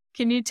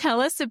 Can you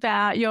tell us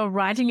about your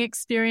writing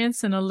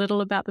experience and a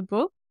little about the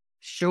book?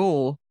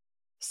 Sure.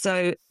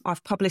 So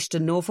I've published a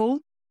novel.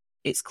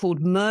 It's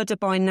called Murder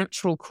by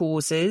Natural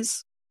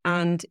Causes.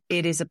 And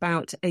it is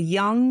about a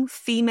young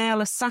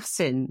female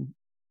assassin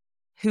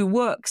who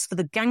works for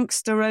the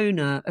gangster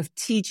owner of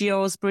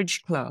TGR's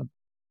Bridge Club.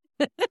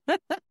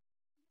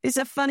 It's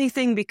a funny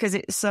thing because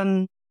it's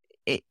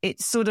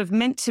sort of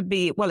meant to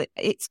be, well,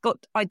 it's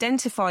got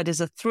identified as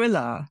a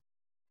thriller,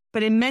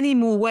 but in many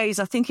more ways,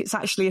 I think it's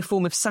actually a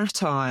form of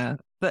satire.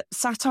 But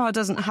satire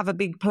doesn't have a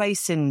big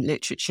place in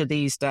literature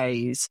these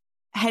days.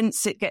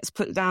 hence it gets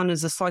put down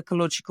as a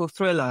psychological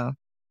thriller.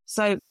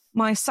 So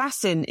my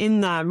assassin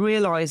in there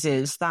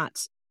realizes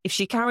that if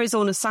she carries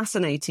on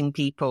assassinating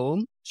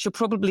people, she'll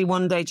probably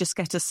one day just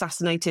get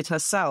assassinated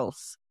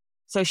herself.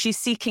 So she's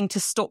seeking to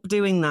stop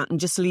doing that and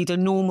just lead a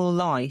normal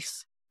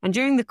life. And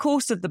during the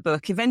course of the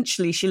book,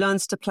 eventually she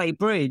learns to play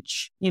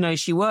bridge. You know,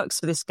 she works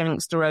for this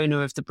gangster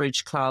owner of the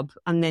bridge club,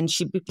 and then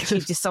she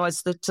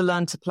decides to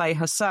learn to play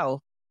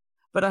herself.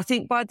 But I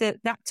think by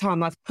that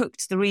time, I've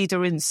hooked the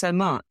reader in so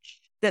much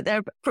that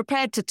they're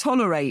prepared to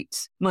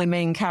tolerate my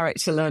main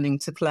character learning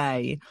to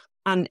play,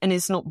 and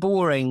it's not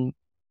boring.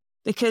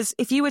 Because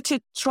if you were to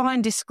try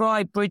and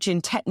describe bridge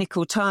in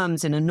technical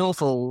terms in a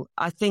novel,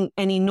 I think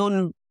any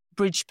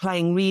non-bridge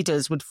playing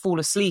readers would fall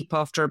asleep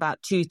after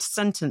about 2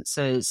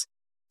 sentences.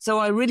 So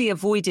I really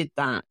avoided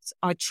that.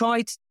 I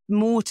tried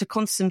more to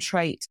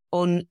concentrate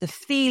on the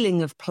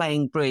feeling of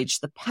playing bridge,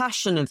 the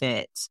passion of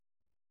it,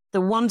 the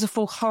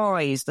wonderful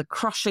highs, the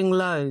crushing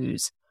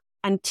lows.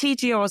 And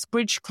TGR's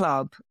Bridge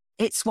Club,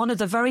 it's one of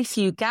the very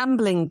few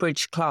gambling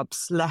bridge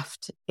clubs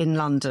left in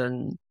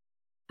London.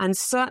 And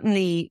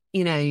certainly,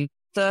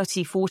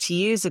 30, 40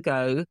 years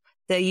ago,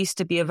 there used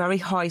to be a very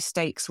high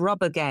stakes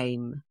rubber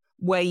game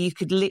where you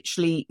could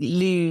literally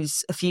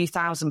lose a few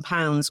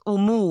 £1,000s or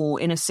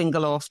more in a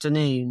single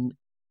afternoon.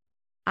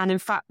 And in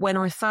fact, when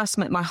I first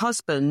met my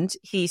husband,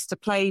 he used to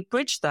play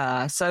bridge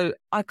there. So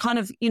I kind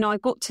of, I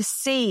got to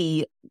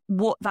see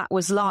what that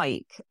was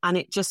like, and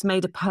it just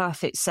made a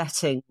perfect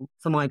setting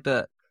for my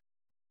book.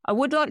 I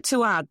would like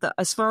to add that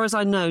as far as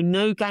I know,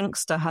 no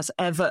gangster has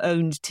ever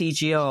owned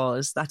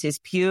TGRs. That is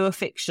pure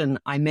fiction.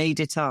 I made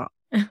it up.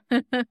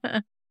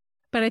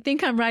 But I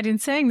think I'm right in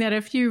saying that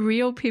a few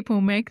real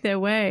people make their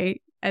way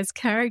as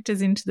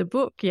characters into the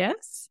book,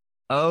 yes?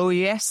 Oh,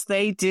 yes,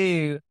 they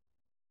do.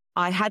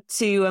 I had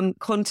to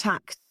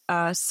contact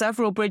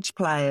several bridge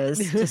players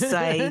to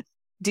say,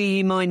 do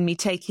you mind me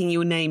taking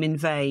your name in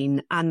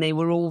vain? And they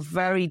were all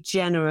very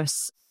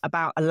generous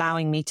about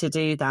allowing me to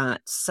do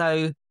that.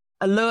 So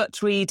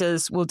alert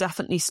readers will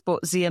definitely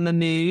spot Zia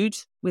Mahmood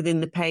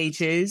within the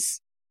pages.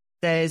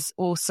 There's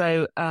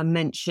also a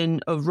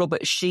mention of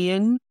Robert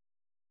Sheehan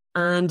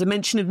and a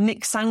mention of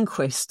Nick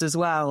Sandquist as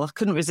well. I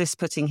couldn't resist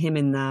putting him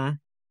in there.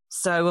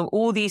 So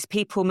all these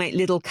people make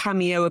little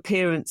cameo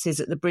appearances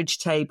at the bridge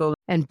table.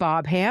 And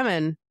Bob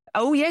Hammond.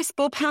 Oh, yes,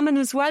 Bob Hammond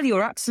as well.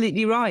 You're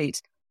absolutely right.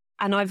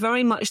 And I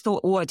very much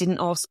thought, I didn't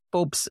ask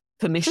Bob's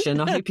permission.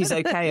 I hope he's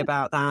okay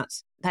about that.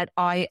 That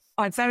I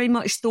very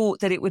much thought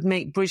that it would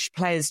make bridge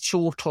players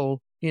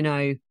chortle,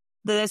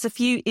 There's a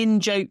few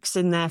in-jokes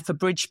in there for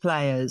bridge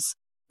players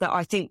that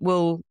I think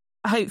will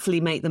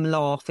hopefully make them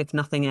laugh, if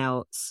nothing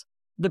else.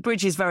 The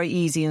bridge is very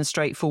easy and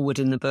straightforward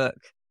in the book,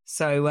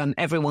 so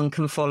everyone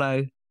can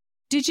follow.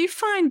 Did you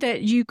find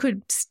that you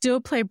could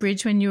still play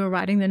bridge when you were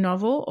writing the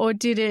novel, or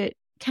did it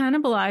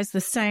cannibalize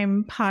the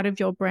same part of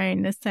your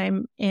brain, the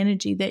same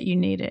energy that you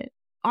needed?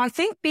 I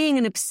think being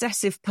an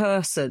obsessive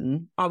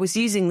person, I was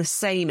using the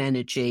same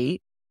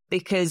energy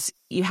because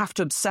you have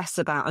to obsess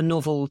about a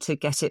novel to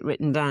get it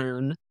written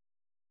down.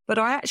 But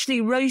I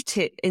actually wrote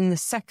it in the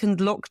second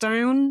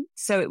lockdown.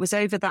 So it was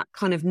over that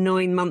kind of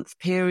 9-month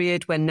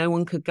period when no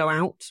one could go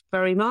out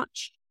very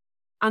much.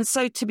 And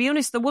so, to be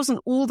honest, there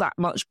wasn't all that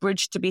much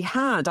bridge to be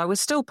had. I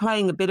was still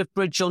playing a bit of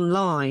bridge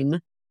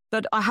online,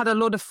 but I had a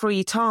lot of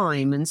free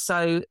time. And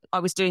so I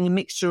was doing a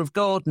mixture of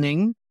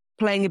gardening,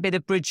 playing a bit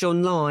of bridge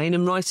online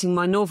and writing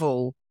my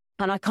novel.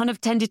 And I kind of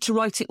tended to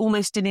write it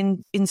almost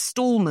in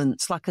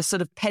installments, like a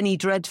sort of penny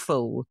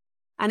dreadful.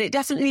 And it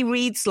definitely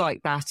reads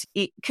like that.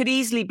 It could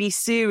easily be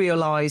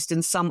serialized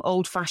in some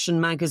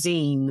old-fashioned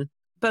magazine.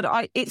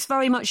 But it's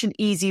very much an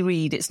easy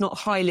read. It's not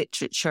high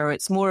literature.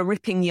 It's more a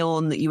ripping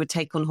yarn that you would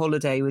take on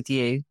holiday with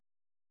you.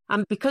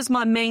 And because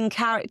my main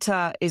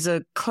character is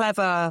a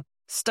clever,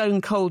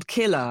 stone-cold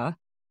killer,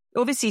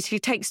 obviously she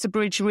takes to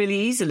bridge really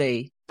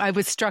easily. I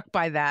was struck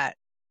by that.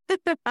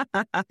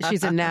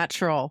 She's a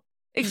natural.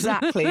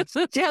 Exactly.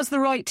 She has the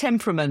right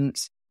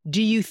temperament.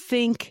 Do you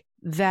think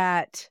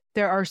that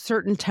there are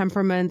certain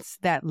temperaments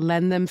that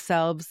lend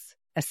themselves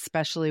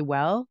especially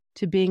well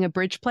to being a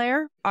bridge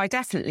player? I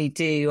definitely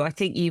do. I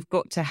think you've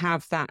got to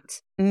have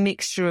that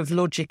mixture of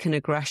logic and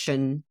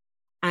aggression.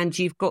 And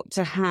you've got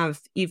to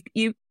have,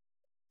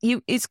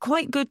 it's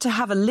quite good to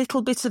have a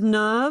little bit of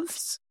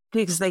nerves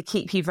because they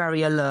keep you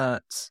very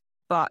alert.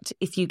 But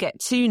if you get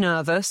too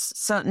nervous,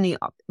 certainly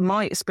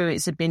my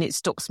experience had been it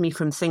stops me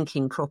from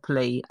thinking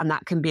properly. And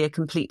that can be a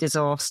complete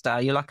disaster.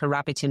 You're like a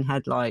rabbit in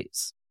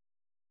headlights.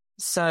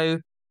 So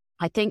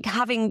I think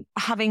having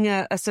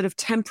a sort of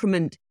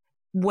temperament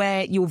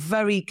where you're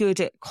very good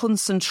at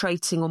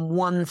concentrating on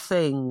one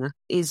thing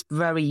is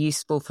very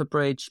useful for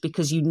bridge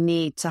because you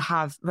need to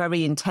have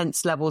very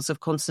intense levels of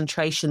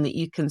concentration that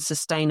you can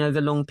sustain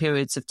over long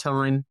periods of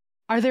time.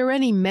 Are there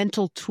any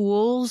mental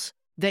tools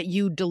that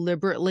you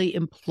deliberately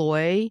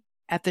employ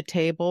at the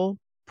table,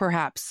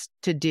 perhaps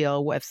to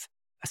deal with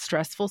a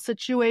stressful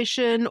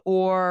situation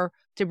or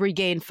to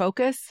regain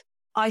focus?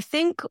 I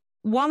think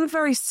one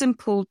very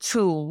simple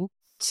tool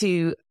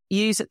to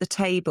use at the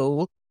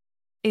table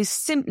is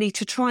simply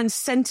to try and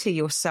center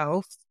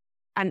yourself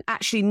and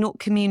actually not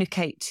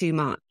communicate too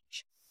much.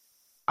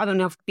 I don't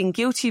know, I've been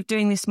guilty of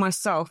doing this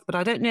myself, but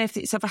I don't know if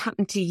it's ever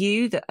happened to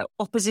you that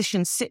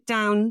opposition sit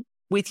down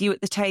with you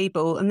at the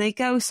table and they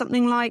go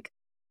something like,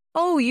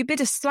 oh, you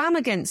bid a slam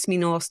against me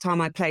last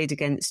time I played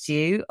against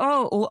you.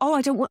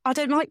 I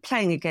don't like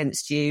playing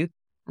against you.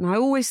 And I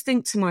always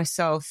think to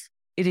myself,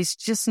 it is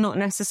just not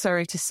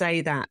necessary to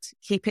say that.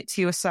 Keep it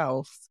to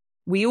yourself.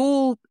 We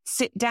all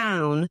sit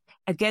down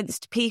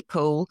against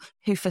people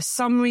who, for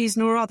some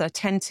reason or other,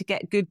 tend to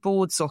get good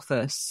boards off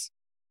us.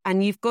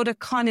 And you've got to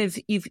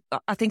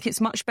I think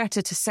it's much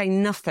better to say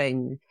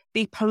nothing,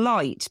 be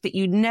polite, but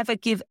you never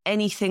give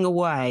anything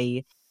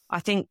away. I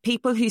think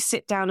people who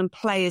sit down and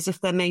play as if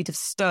they're made of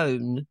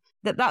stone,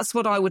 that's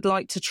what I would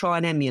like to try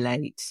and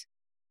emulate.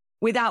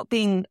 Without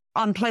being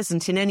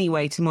unpleasant in any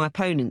way to my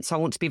opponents. I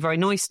want to be very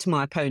nice to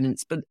my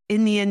opponents, but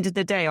in the end of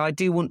the day, I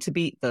do want to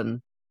beat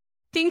them.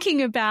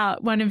 Thinking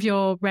about one of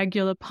your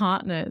regular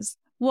partners,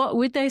 what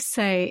would they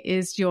say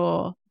is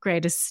your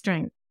greatest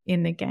strength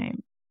in the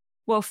game?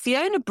 Well,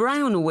 Fiona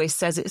Brown always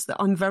says it's that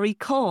I'm very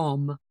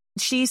calm.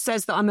 She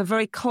says that I'm a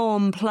very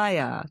calm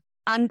player.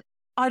 And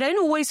I don't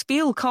always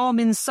feel calm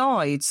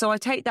inside, so I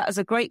take that as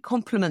a great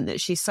compliment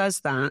that she says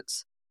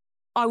that.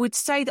 I would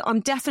say that I'm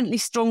definitely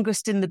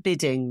strongest in the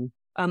bidding.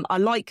 I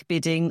like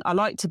bidding. I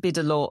like to bid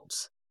a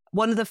lot.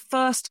 One of the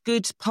first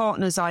good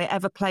partners I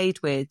ever played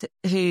with,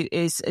 who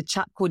is a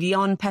chap called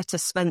Jan Petter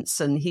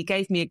Svensson, he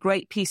gave me a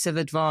great piece of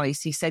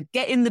advice. He said,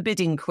 get in the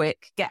bidding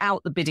quick, get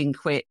out the bidding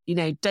quick.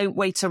 Don't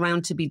wait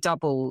around to be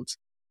doubled.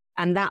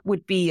 And that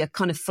would be a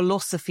kind of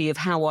philosophy of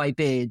how I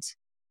bid.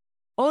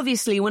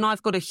 Obviously, when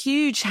I've got a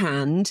huge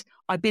hand,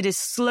 I bid as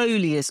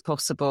slowly as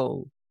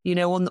possible,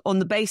 on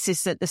the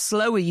basis that the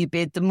slower you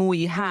bid, the more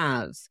you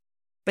have.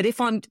 But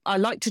I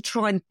like to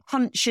try and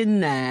punch in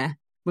there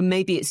when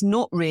maybe it's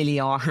not really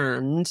our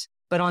hand,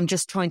 but I'm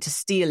just trying to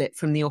steal it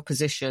from the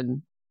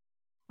opposition.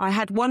 I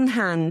had one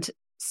hand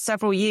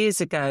several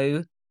years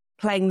ago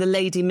playing the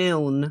Lady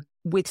Milne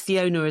with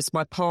Fiona as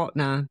my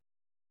partner.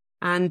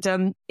 And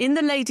in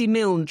the Lady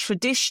Milne,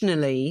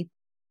 traditionally,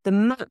 the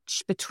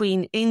match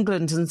between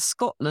England and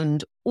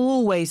Scotland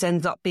always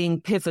ends up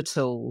being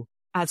pivotal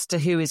as to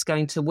who is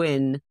going to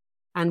win.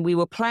 And we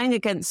were playing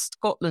against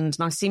Scotland,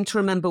 and I seem to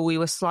remember we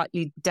were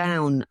slightly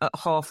down at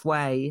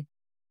halfway.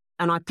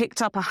 And I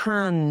picked up a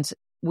hand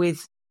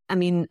with,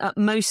 at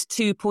most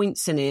 2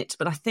 points in it,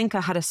 but I think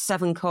I had a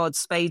 7-card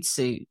spade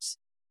suit.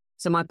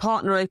 So my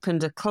partner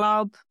opened a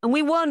club, and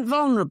we weren't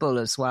vulnerable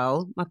as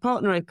well. My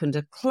partner opened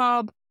a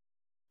club.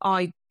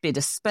 I bid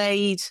a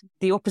spade.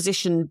 The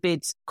opposition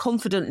bid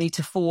confidently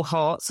to 4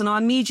 hearts, and I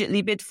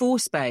immediately bid 4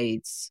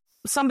 spades.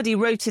 Somebody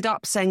wrote it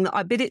up saying that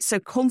I bid it so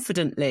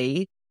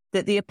confidently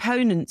that the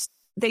opponents,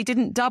 they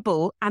didn't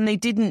double and they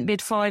didn't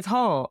bid 5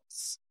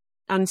 hearts.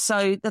 And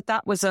so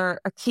that was a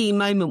key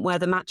moment where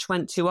the match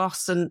went to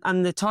us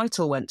and the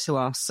title went to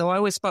us. So I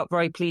always felt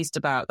very pleased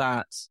about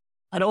that.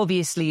 And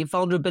obviously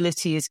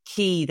vulnerability is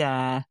key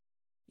there.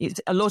 It's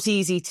a lot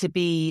easier to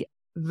be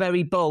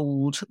very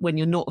bold when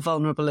you're not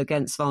vulnerable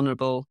against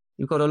vulnerable.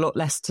 You've got a lot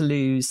less to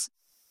lose.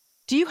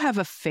 Do you have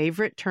a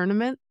favorite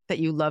tournament that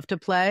you love to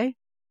play?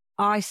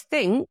 I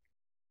think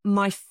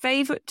my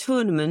favorite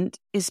tournament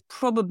is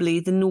probably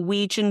the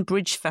Norwegian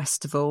Bridge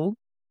Festival,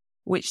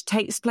 which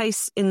takes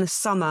place in the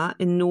summer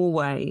in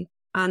Norway.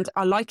 And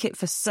I like it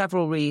for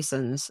several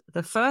reasons.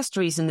 The first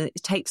reason, it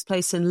takes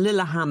place in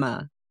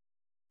Lillehammer,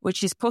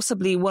 which is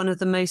possibly one of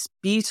the most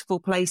beautiful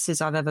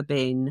places I've ever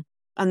been.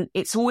 And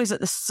it's always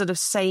at the sort of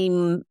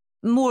same,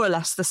 more or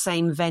less the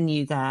same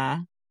venue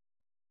there.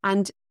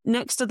 And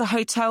next to the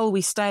hotel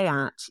we stay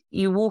at,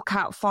 you walk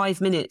out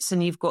 5 minutes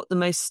and you've got the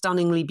most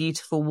stunningly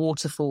beautiful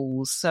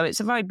waterfalls. So it's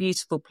a very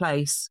beautiful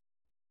place.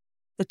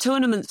 The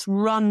tournaments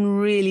run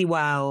really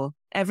well.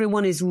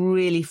 Everyone is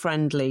really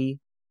friendly.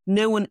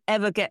 No one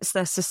ever gets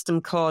their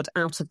system card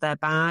out of their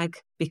bag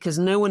because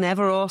no one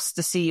ever asks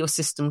to see your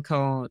system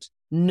card.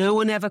 No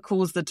one ever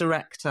calls the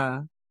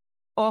director.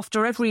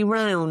 After every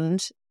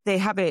round, they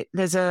have it.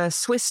 There's a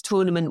Swiss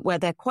tournament where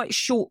they're quite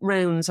short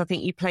rounds. I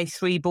think you play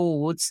 3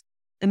 boards.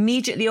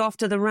 Immediately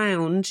after the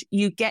round,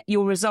 you get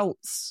your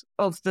results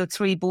of the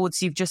 3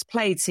 boards you've just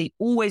played. So you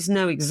always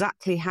know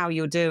exactly how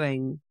you're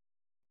doing.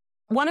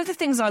 One of the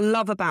things I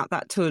love about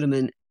that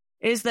tournament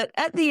is that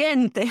at the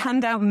end, they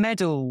hand out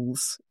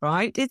medals,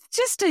 right? It's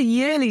just a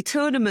yearly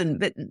tournament,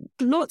 but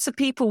lots of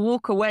people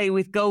walk away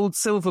with gold,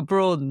 silver,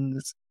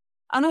 bronze.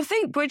 And I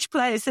think bridge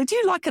players, they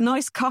do like a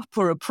nice cup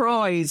or a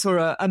prize or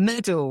a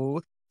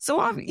medal. So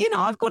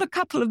I've got a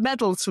couple of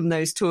medals from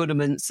those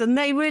tournaments, and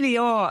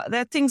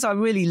they're things I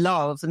really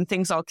love and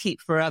things I'll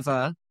keep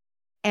forever.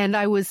 And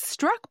I was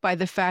struck by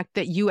the fact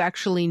that you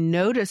actually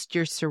noticed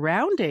your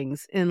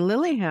surroundings in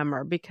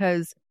Lillehammer,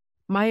 because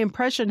my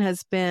impression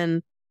has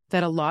been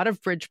that a lot of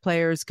bridge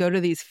players go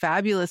to these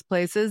fabulous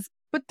places,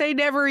 but they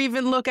never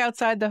even look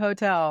outside the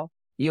hotel.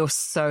 You're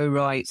so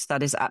right.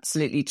 That is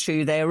absolutely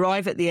true. They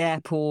arrive at the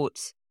airport,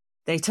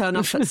 they turn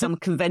up at some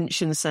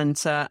convention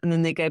centre, and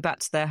then they go back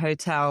to their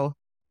hotel.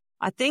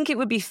 I think it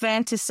would be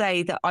fair to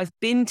say that I've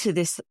been to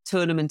this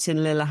tournament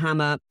in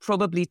Lillehammer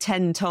probably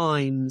 10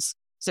 times.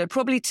 So it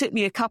probably took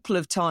me a couple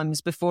of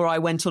times before I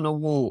went on a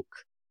walk.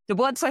 The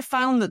once I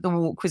found that the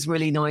walk was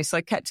really nice,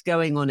 I kept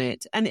going on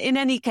it. And in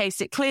any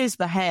case, it clears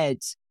the head.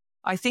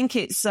 I think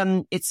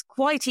it's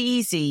quite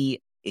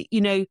easy.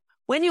 You know,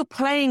 when you're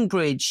playing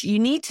bridge, you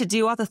need to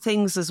do other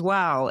things as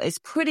well. It's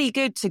pretty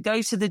good to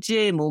go to the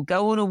gym or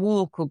go on a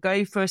walk or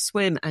go for a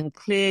swim and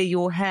clear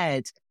your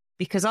head.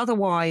 Because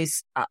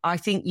otherwise, I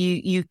think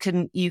you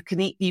can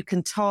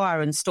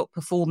tire and stop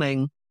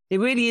performing. It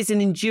really is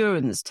an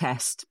endurance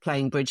test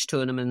playing bridge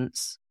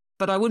tournaments,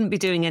 but I wouldn't be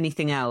doing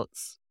anything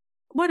else.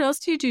 What else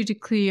do you do to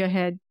clear your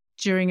head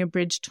during a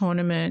bridge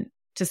tournament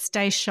to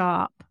stay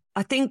sharp?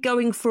 I think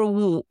going for a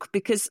walk,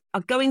 because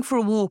going for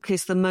a walk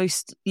is the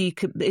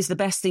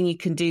best thing you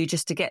can do,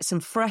 just to get some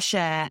fresh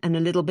air and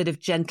a little bit of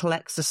gentle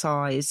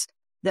exercise.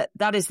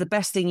 That is the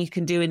best thing you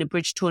can do in a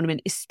bridge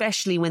tournament,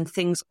 especially when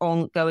things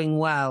aren't going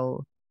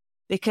well.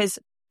 Because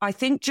I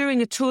think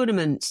during a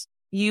tournament,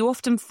 you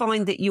often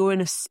find that you're in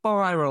a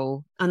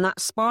spiral, and that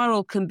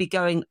spiral can be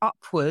going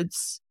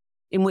upwards,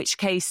 in which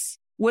case,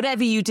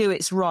 whatever you do,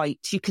 it's right.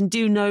 You can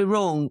do no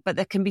wrong, but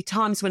there can be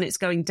times when it's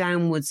going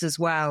downwards as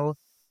well.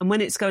 And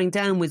when it's going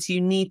downwards, you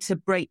need to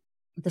break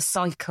the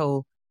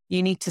cycle.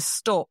 You need to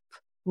stop,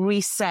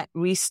 reset,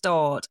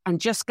 restart,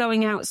 and just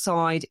going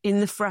outside in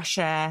the fresh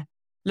air,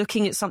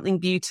 looking at something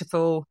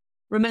beautiful,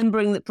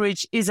 remembering that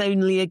bridge is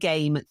only a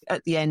game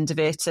at the end of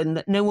it, and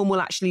that no one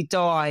will actually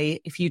die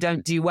if you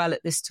don't do well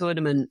at this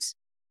tournament.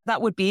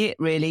 That would be it,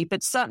 really.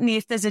 But certainly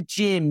if there's a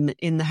gym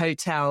in the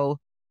hotel,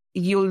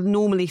 you'll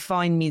normally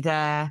find me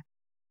there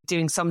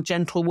doing some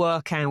gentle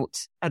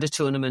workout at a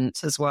tournament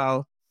as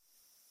well.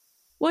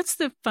 What's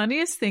the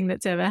funniest thing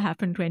that's ever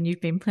happened when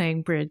you've been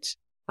playing bridge?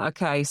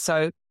 Okay,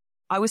 so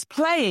I was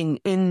playing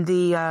in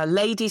the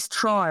ladies'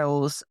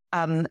 trials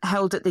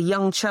held at the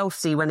Young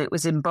Chelsea when it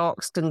was in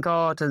Barkston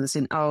Gardens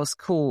in Earl's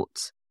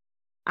Court.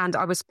 And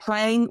I was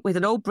playing with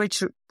an old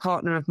bridge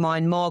partner of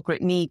mine,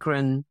 Margaret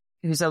Negron,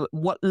 who's a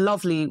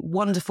lovely,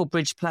 wonderful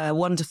bridge player,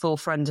 wonderful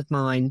friend of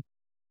mine.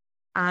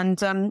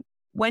 And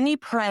when you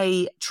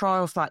play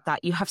trials like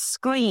that, you have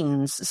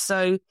screens.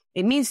 So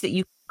it means that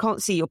you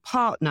can't see your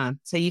partner.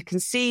 So you can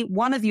see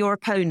one of your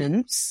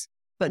opponents,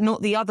 but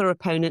not the other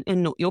opponent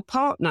and not your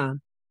partner.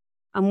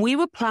 And we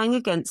were playing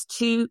against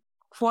two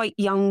quite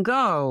young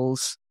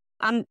girls,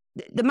 and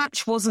the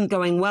match wasn't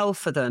going well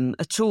for them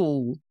at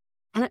all.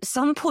 And at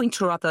some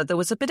point or other, there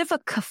was a bit of a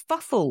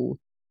kerfuffle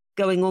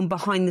going on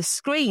behind the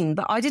screen,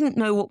 but I didn't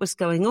know what was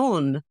going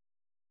on.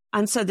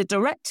 And so the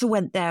director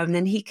went there, and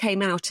then he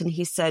came out and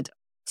he said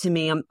to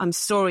me, I'm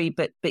sorry,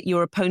 but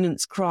your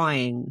opponent's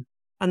crying.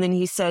 And then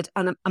he said,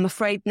 and I'm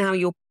afraid now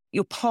your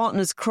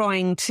partner's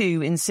crying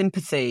too in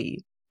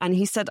sympathy. And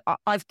he said,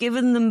 I've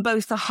given them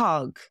both a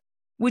hug.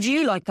 Would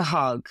you like a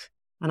hug?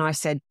 And I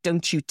said,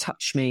 don't you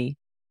touch me.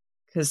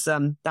 Because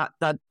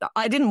that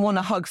I didn't want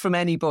a hug from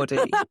anybody.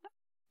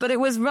 But it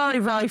was very,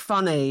 very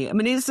funny. I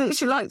mean, it's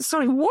literally like,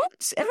 sorry,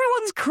 what?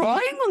 Everyone's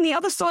crying on the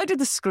other side of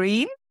the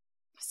screen?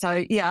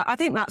 So, yeah, I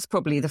think that's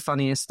probably the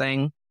funniest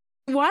thing.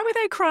 Why were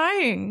they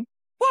crying?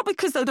 Well,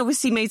 because they'd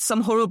obviously made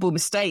some horrible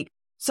mistake.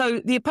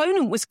 So the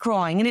opponent was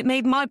crying, and it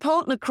made my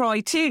partner cry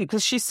too,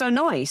 because she's so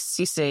nice,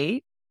 you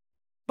see.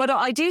 But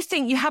I do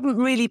think you haven't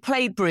really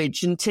played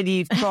bridge until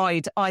you've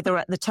cried either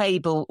at the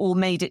table or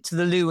made it to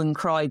the loo and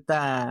cried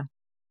there.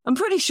 I'm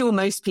pretty sure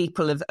most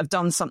people have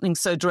done something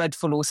so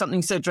dreadful, or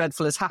something so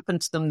dreadful has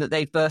happened to them that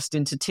they've burst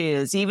into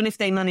tears, even if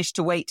they managed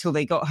to wait till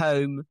they got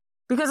home.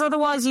 Because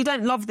otherwise you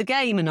don't love the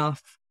game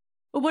enough.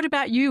 Well, what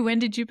about you? When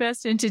did you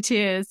burst into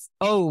tears?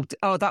 Oh,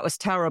 that was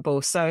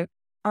terrible. So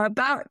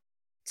about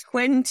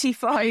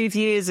 25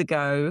 years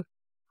ago,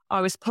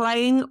 I was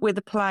playing with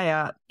a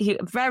player, a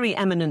very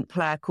eminent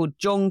player called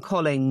John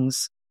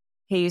Collins.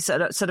 He's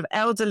a sort of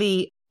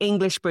elderly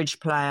English bridge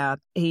player.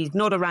 He's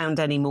not around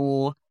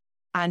anymore.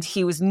 And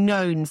he was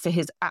known for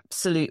his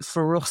absolute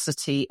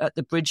ferocity at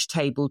the bridge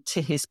table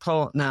to his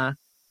partner.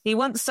 He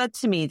once said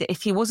to me that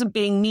if he wasn't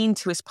being mean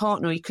to his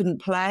partner, he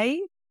couldn't play.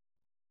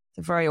 It's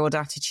a very odd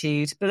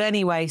attitude. But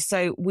anyway,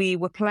 so we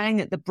were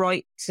playing at the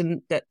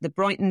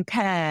Brighton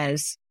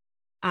pairs.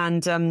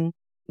 And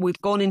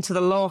we'd gone into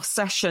the last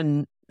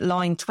session,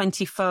 line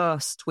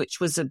 21st, which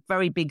was a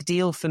very big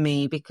deal for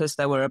me because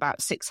there were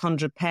about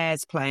 600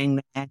 pairs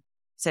playing there.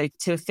 So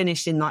to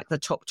finish in like the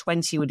top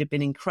 20 would have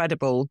been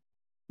incredible.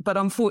 But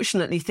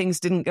unfortunately, things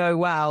didn't go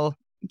well.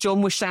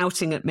 John was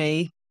shouting at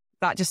me.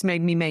 That just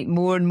made me make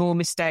more and more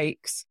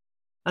mistakes.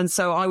 And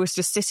so I was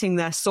just sitting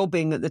there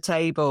sobbing at the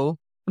table.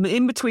 I mean,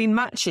 in between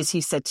matches,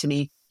 he said to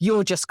me,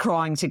 "You're just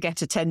crying to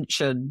get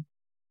attention."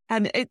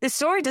 And the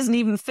story doesn't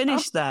even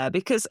finish there,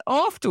 because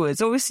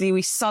afterwards, obviously,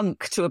 we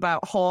sunk to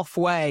about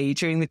halfway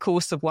during the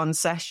course of one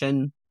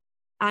session.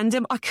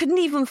 And I couldn't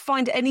even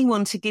find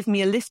anyone to give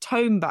me a lift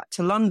home back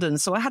to London.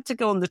 So I had to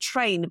go on the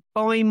train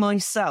by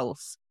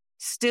myself,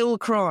 still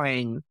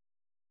crying.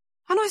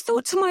 And I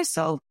thought to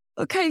myself,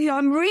 okay,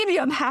 I'm really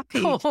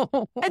unhappy.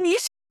 And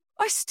yet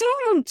I still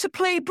want to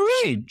play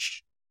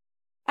bridge.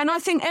 And I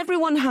think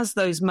everyone has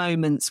those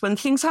moments when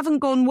things haven't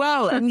gone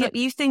well, and yet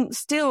you think,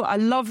 still, I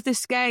love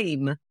this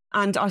game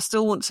and I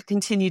still want to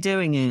continue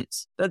doing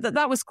it.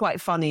 That was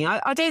quite funny.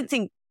 I don't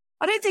think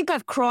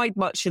I've cried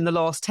much in the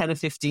last 10 or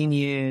 15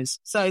 years.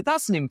 So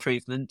that's an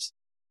improvement.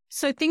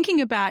 So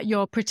thinking about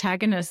your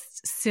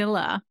protagonist,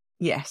 Scylla.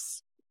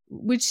 Yes.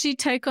 Would she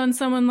take on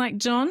someone like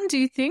John, do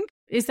you think?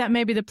 Is that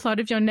maybe the plot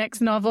of your next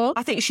novel?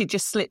 I think she'd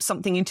just slip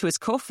something into his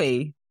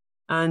coffee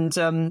and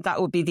that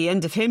would be the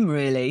end of him,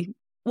 really.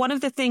 One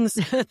of the things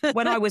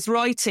when I was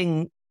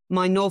writing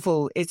my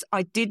novel is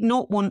I did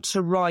not want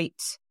to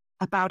write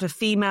about a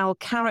female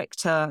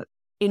character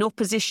in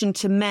opposition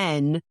to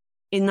men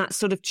in that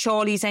sort of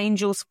Charlie's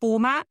Angels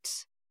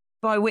format,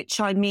 by which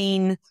I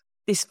mean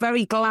this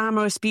very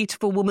glamorous,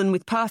 beautiful woman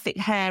with perfect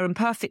hair and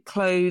perfect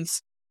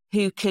clothes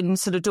who can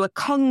sort of do a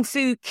kung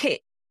fu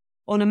kick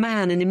on a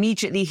man and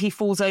immediately he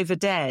falls over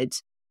dead.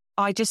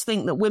 I just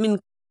think that women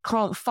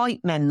can't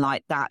fight men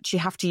like that. You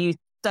have to use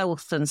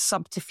stealth and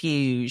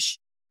subterfuge.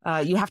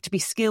 You have to be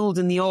skilled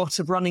in the art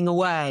of running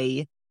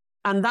away.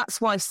 And that's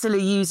why Scylla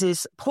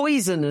uses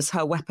poison as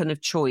her weapon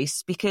of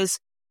choice, because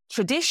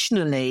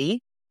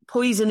traditionally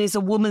poison is a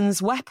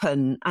woman's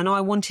weapon. And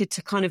I wanted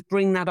to kind of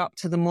bring that up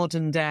to the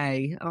modern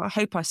day. I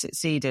hope I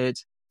succeeded.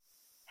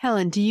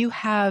 Helen, do you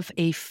have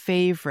a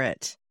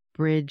favorite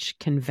bridge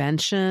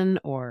convention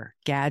or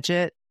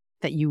gadget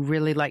that you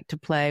really like to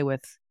play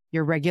with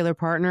your regular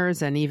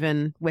partners and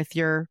even with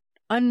your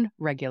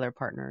unregular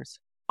partners?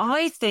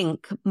 I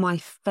think my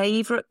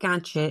favorite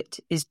gadget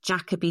is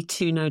Jacoby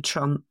 2-no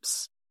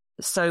trumps.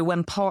 So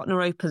when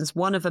partner opens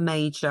one of a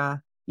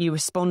major, you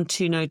respond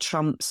 2-no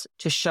trumps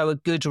to show a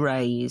good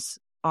raise.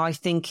 I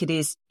think it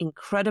is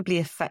incredibly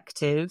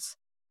effective.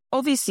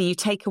 Obviously, you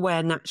take away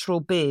a natural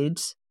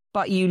bid,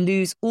 but you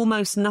lose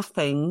almost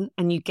nothing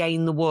and you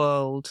gain the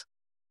world.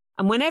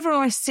 And whenever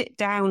I sit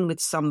down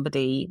with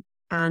somebody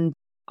and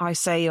I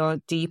say,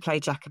 do you play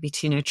Jacoby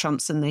 2-no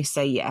trumps? And they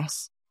say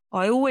yes.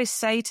 I always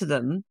say to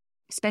them,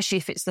 especially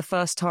if it's the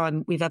first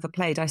time we've ever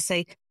played, I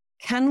say,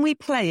 can we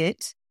play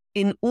it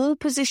in all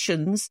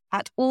positions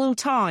at all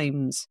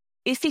times?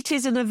 If it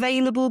is an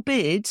available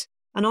bid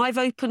and I've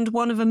opened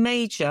one of a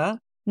major,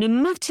 no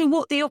matter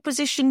what the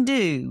opposition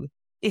do,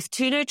 if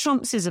 2-no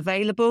trumps is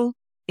available,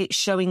 it's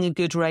showing a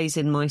good raise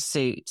in my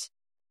suit.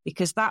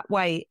 Because that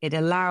way it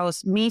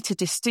allows me to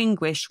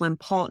distinguish when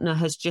partner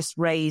has just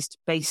raised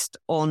based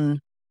on,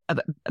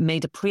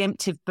 made a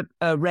preemptive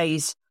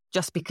raise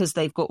just because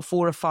they've got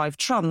 4 or 5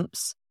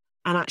 trumps,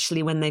 and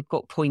actually when they've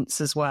got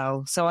points as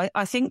well. So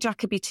I think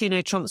Jacoby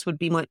 2-no trumps would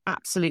be my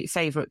absolute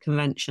favourite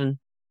convention.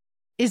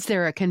 Is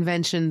there a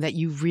convention that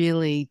you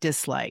really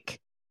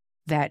dislike,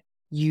 that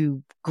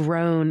you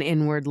groan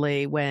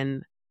inwardly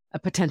when a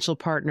potential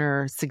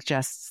partner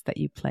suggests that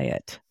you play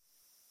it?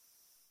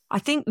 I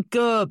think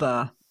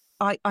Gerber.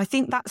 I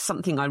think that's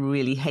something I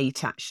really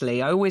hate,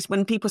 actually. I always,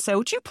 when people say,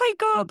 do you play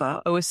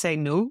Gerber? I always say,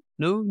 no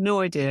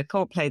idea.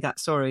 Can't play that,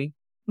 sorry.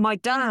 My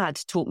dad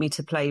taught me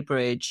to play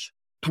bridge,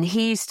 and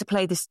he used to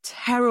play this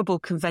terrible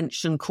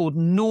convention called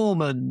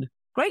Norman.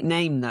 Great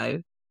name,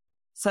 though.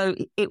 So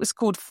it was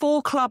called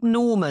 4-club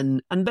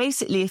Norman. And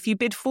basically, if you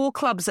bid 4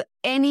 clubs at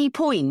any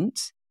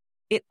point,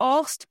 it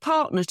asked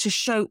partner to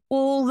show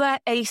all their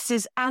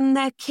aces and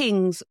their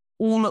kings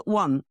all at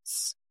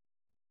once.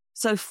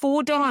 So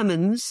 4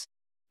 diamonds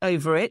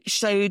over it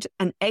showed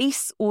an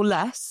ace or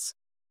less,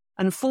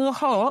 and 4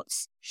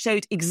 hearts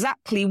showed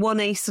exactly 1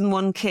 ace and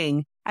 1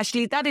 king.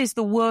 Actually, that is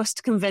the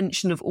worst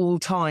convention of all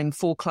time,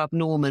 4-club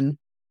Norman.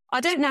 I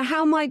don't know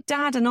how my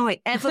dad and I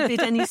ever bid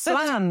any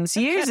slams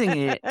using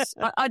it.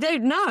 I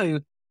don't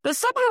know. But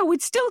somehow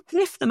we'd still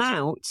sniff them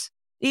out,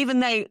 even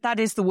though that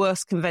is the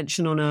worst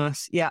convention on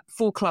earth. Yeah,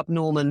 4-club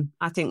Norman.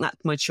 I think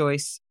that's my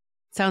choice.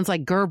 Sounds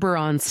like Gerber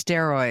on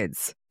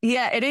steroids.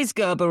 Yeah, it is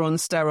Gerber on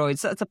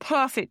steroids. That's a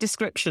perfect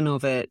description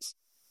of it.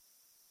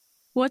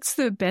 What's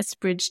the best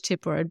bridge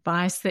tip or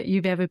advice that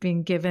you've ever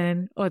been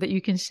given or that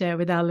you can share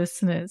with our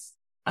listeners?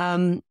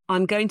 I'm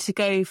going to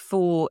go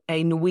for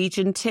a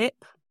Norwegian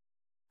tip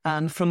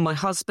from my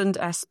husband,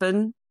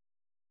 Espen.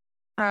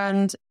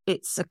 And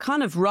it's a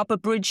kind of rubber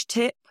bridge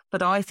tip,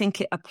 but I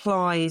think it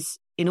applies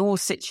in all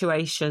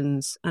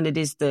situations. And it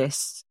is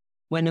this: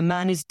 when a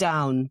man is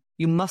down,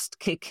 you must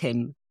kick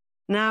him.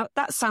 Now,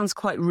 that sounds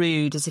quite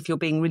rude, as if you're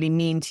being really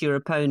mean to your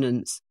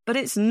opponents, but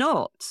it's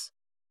not.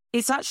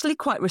 It's actually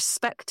quite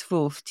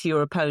respectful to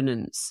your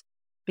opponents,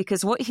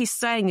 because what he's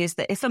saying is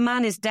that if a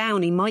man is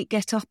down, he might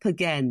get up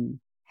again,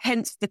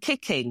 hence the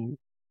kicking.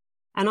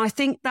 And I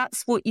think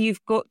that's what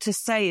you've got to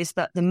say, is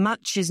that the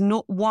match is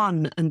not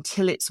won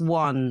until it's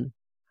won.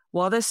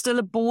 While there's still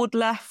a board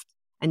left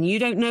and you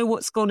don't know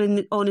what's on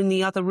in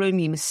the other room,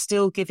 you must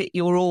still give it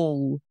your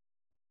all.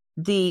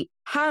 The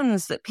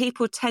hands that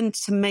people tend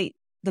to make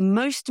the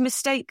most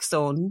mistakes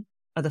on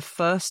are the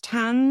first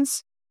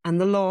hands and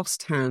the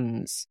last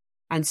hands.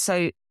 And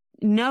so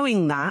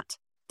knowing that,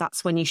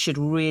 that's when you should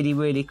really,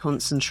 really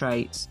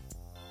concentrate.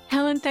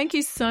 Helen, thank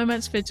you so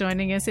much for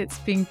joining us. It's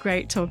been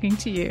great talking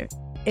to you.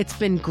 It's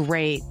been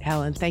great,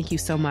 Helen. Thank you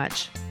so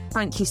much.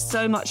 Thank you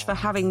so much for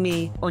having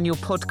me on your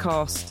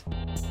podcast,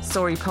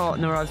 Sorry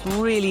Partner. I've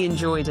really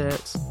enjoyed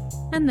it.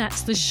 And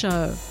that's the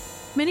show.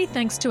 Many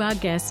thanks to our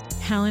guest,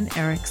 Helen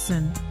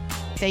Erichsen.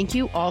 Thank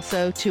you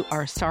also to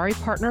our Sorry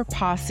Partner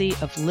posse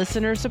of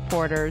listener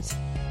supporters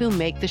who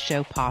make the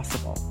show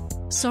possible.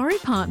 Sorry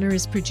Partner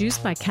is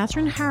produced by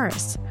Catherine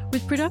Harris,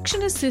 with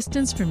production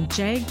assistance from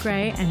Jay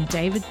Gray and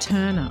David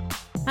Turner.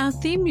 Our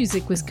theme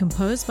music was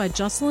composed by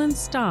Jocelyn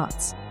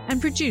Starts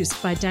and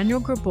produced by Daniel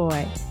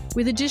Graboy,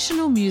 with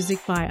additional music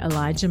by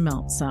Elijah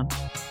Meltzer.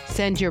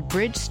 Send your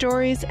bridge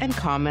stories and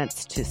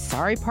comments to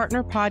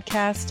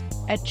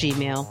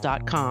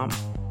sorrypartnerpodcast@gmail.com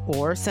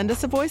or send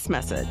us a voice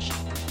message.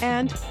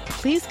 And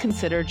please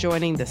consider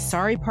joining the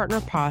Sorry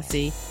Partner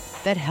posse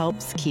that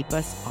helps keep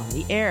us on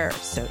the air,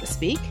 so to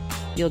speak.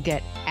 You'll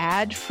get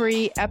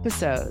ad-free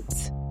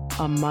episodes,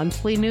 a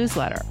monthly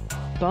newsletter,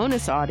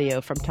 bonus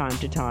audio from time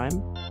to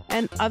time,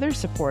 and other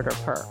supporter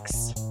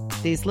perks.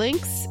 These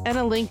links and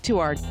a link to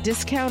our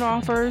discount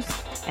offers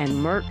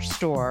and merch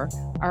store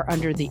are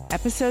under the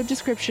episode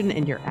description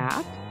in your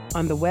app,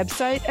 on the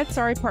website at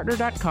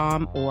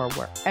sorrypartner.com, or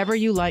wherever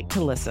you like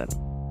to listen.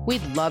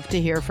 We'd love to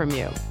hear from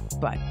you,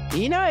 but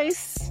be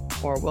nice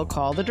or we'll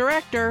call the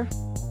director.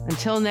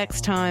 Until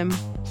next time,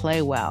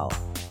 play well.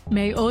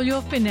 May all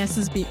your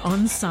finesses be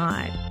on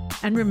side.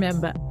 And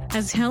remember,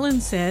 as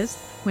Helen says,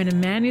 when a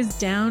man is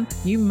down,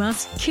 you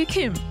must kick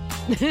him.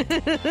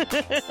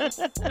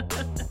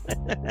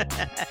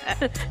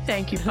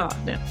 Thank you,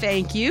 partner.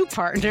 Thank you,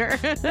 partner.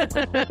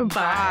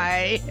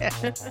 Bye.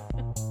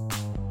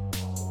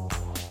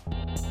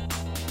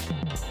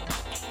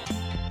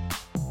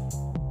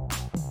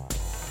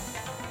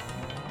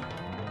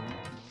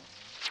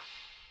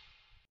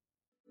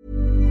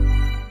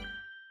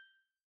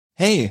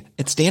 Hey,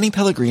 it's Danny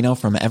Pellegrino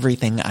from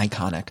Everything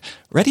Iconic.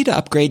 Ready to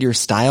upgrade your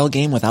style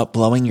game without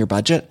blowing your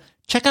budget?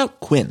 Check out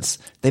Quince.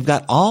 They've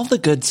got all the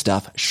good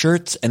stuff,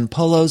 shirts and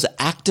polos,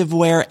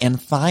 activewear, and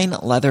fine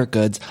leather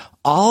goods,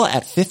 all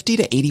at 50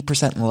 to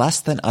 80% less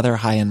than other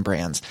high-end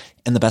brands.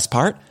 And the best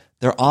part?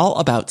 They're all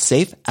about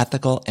safe,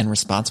 ethical, and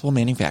responsible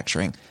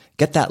manufacturing.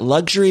 Get that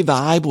luxury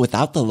vibe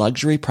without the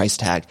luxury price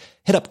tag.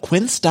 Hit up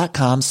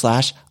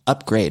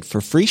quince.com/upgrade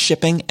for free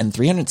shipping and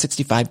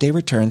 365-day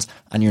returns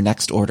on your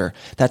next order.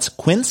 That's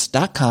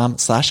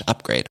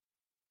quince.com/upgrade.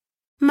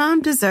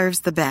 Mom deserves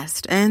the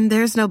best, and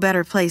there's no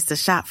better place to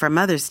shop for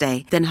Mother's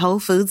Day than Whole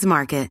Foods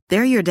Market.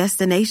 They're your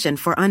destination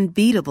for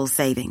unbeatable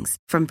savings,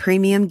 from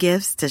premium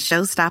gifts to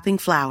show-stopping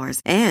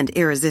flowers and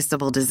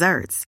irresistible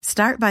desserts.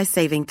 Start by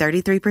saving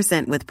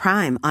 33% with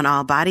Prime on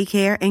all body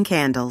care and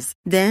candles.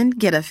 Then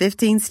get a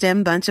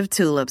 15-stem bunch of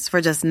tulips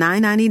for just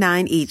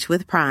 $9.99 each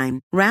with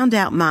Prime. Round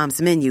out Mom's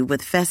menu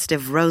with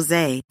festive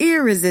rosé,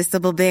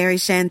 irresistible berry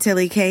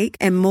chantilly cake,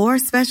 and more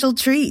special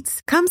treats.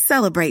 Come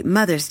celebrate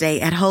Mother's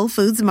Day at Whole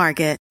Foods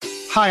Market.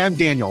 Hi, I'm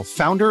Daniel,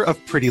 founder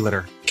of Pretty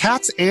Litter.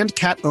 Cats and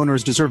cat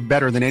owners deserve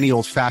better than any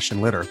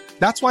old-fashioned litter.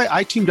 That's why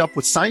I teamed up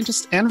with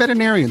scientists and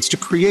veterinarians to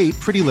create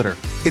Pretty Litter.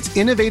 Its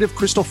innovative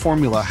crystal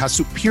formula has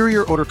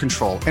superior odor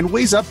control and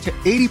weighs up to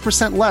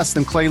 80% less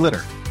than clay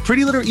litter.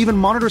 Pretty Litter even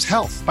monitors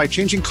health by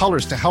changing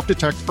colors to help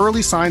detect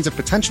early signs of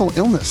potential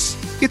illness.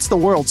 It's the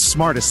world's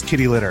smartest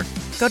kitty litter.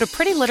 Go to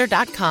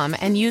prettylitter.com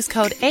and use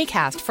code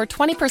ACAST for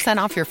 20%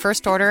 off your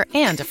first order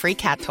and a free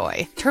cat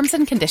toy. Terms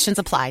and conditions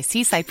apply.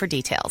 See site for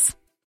details.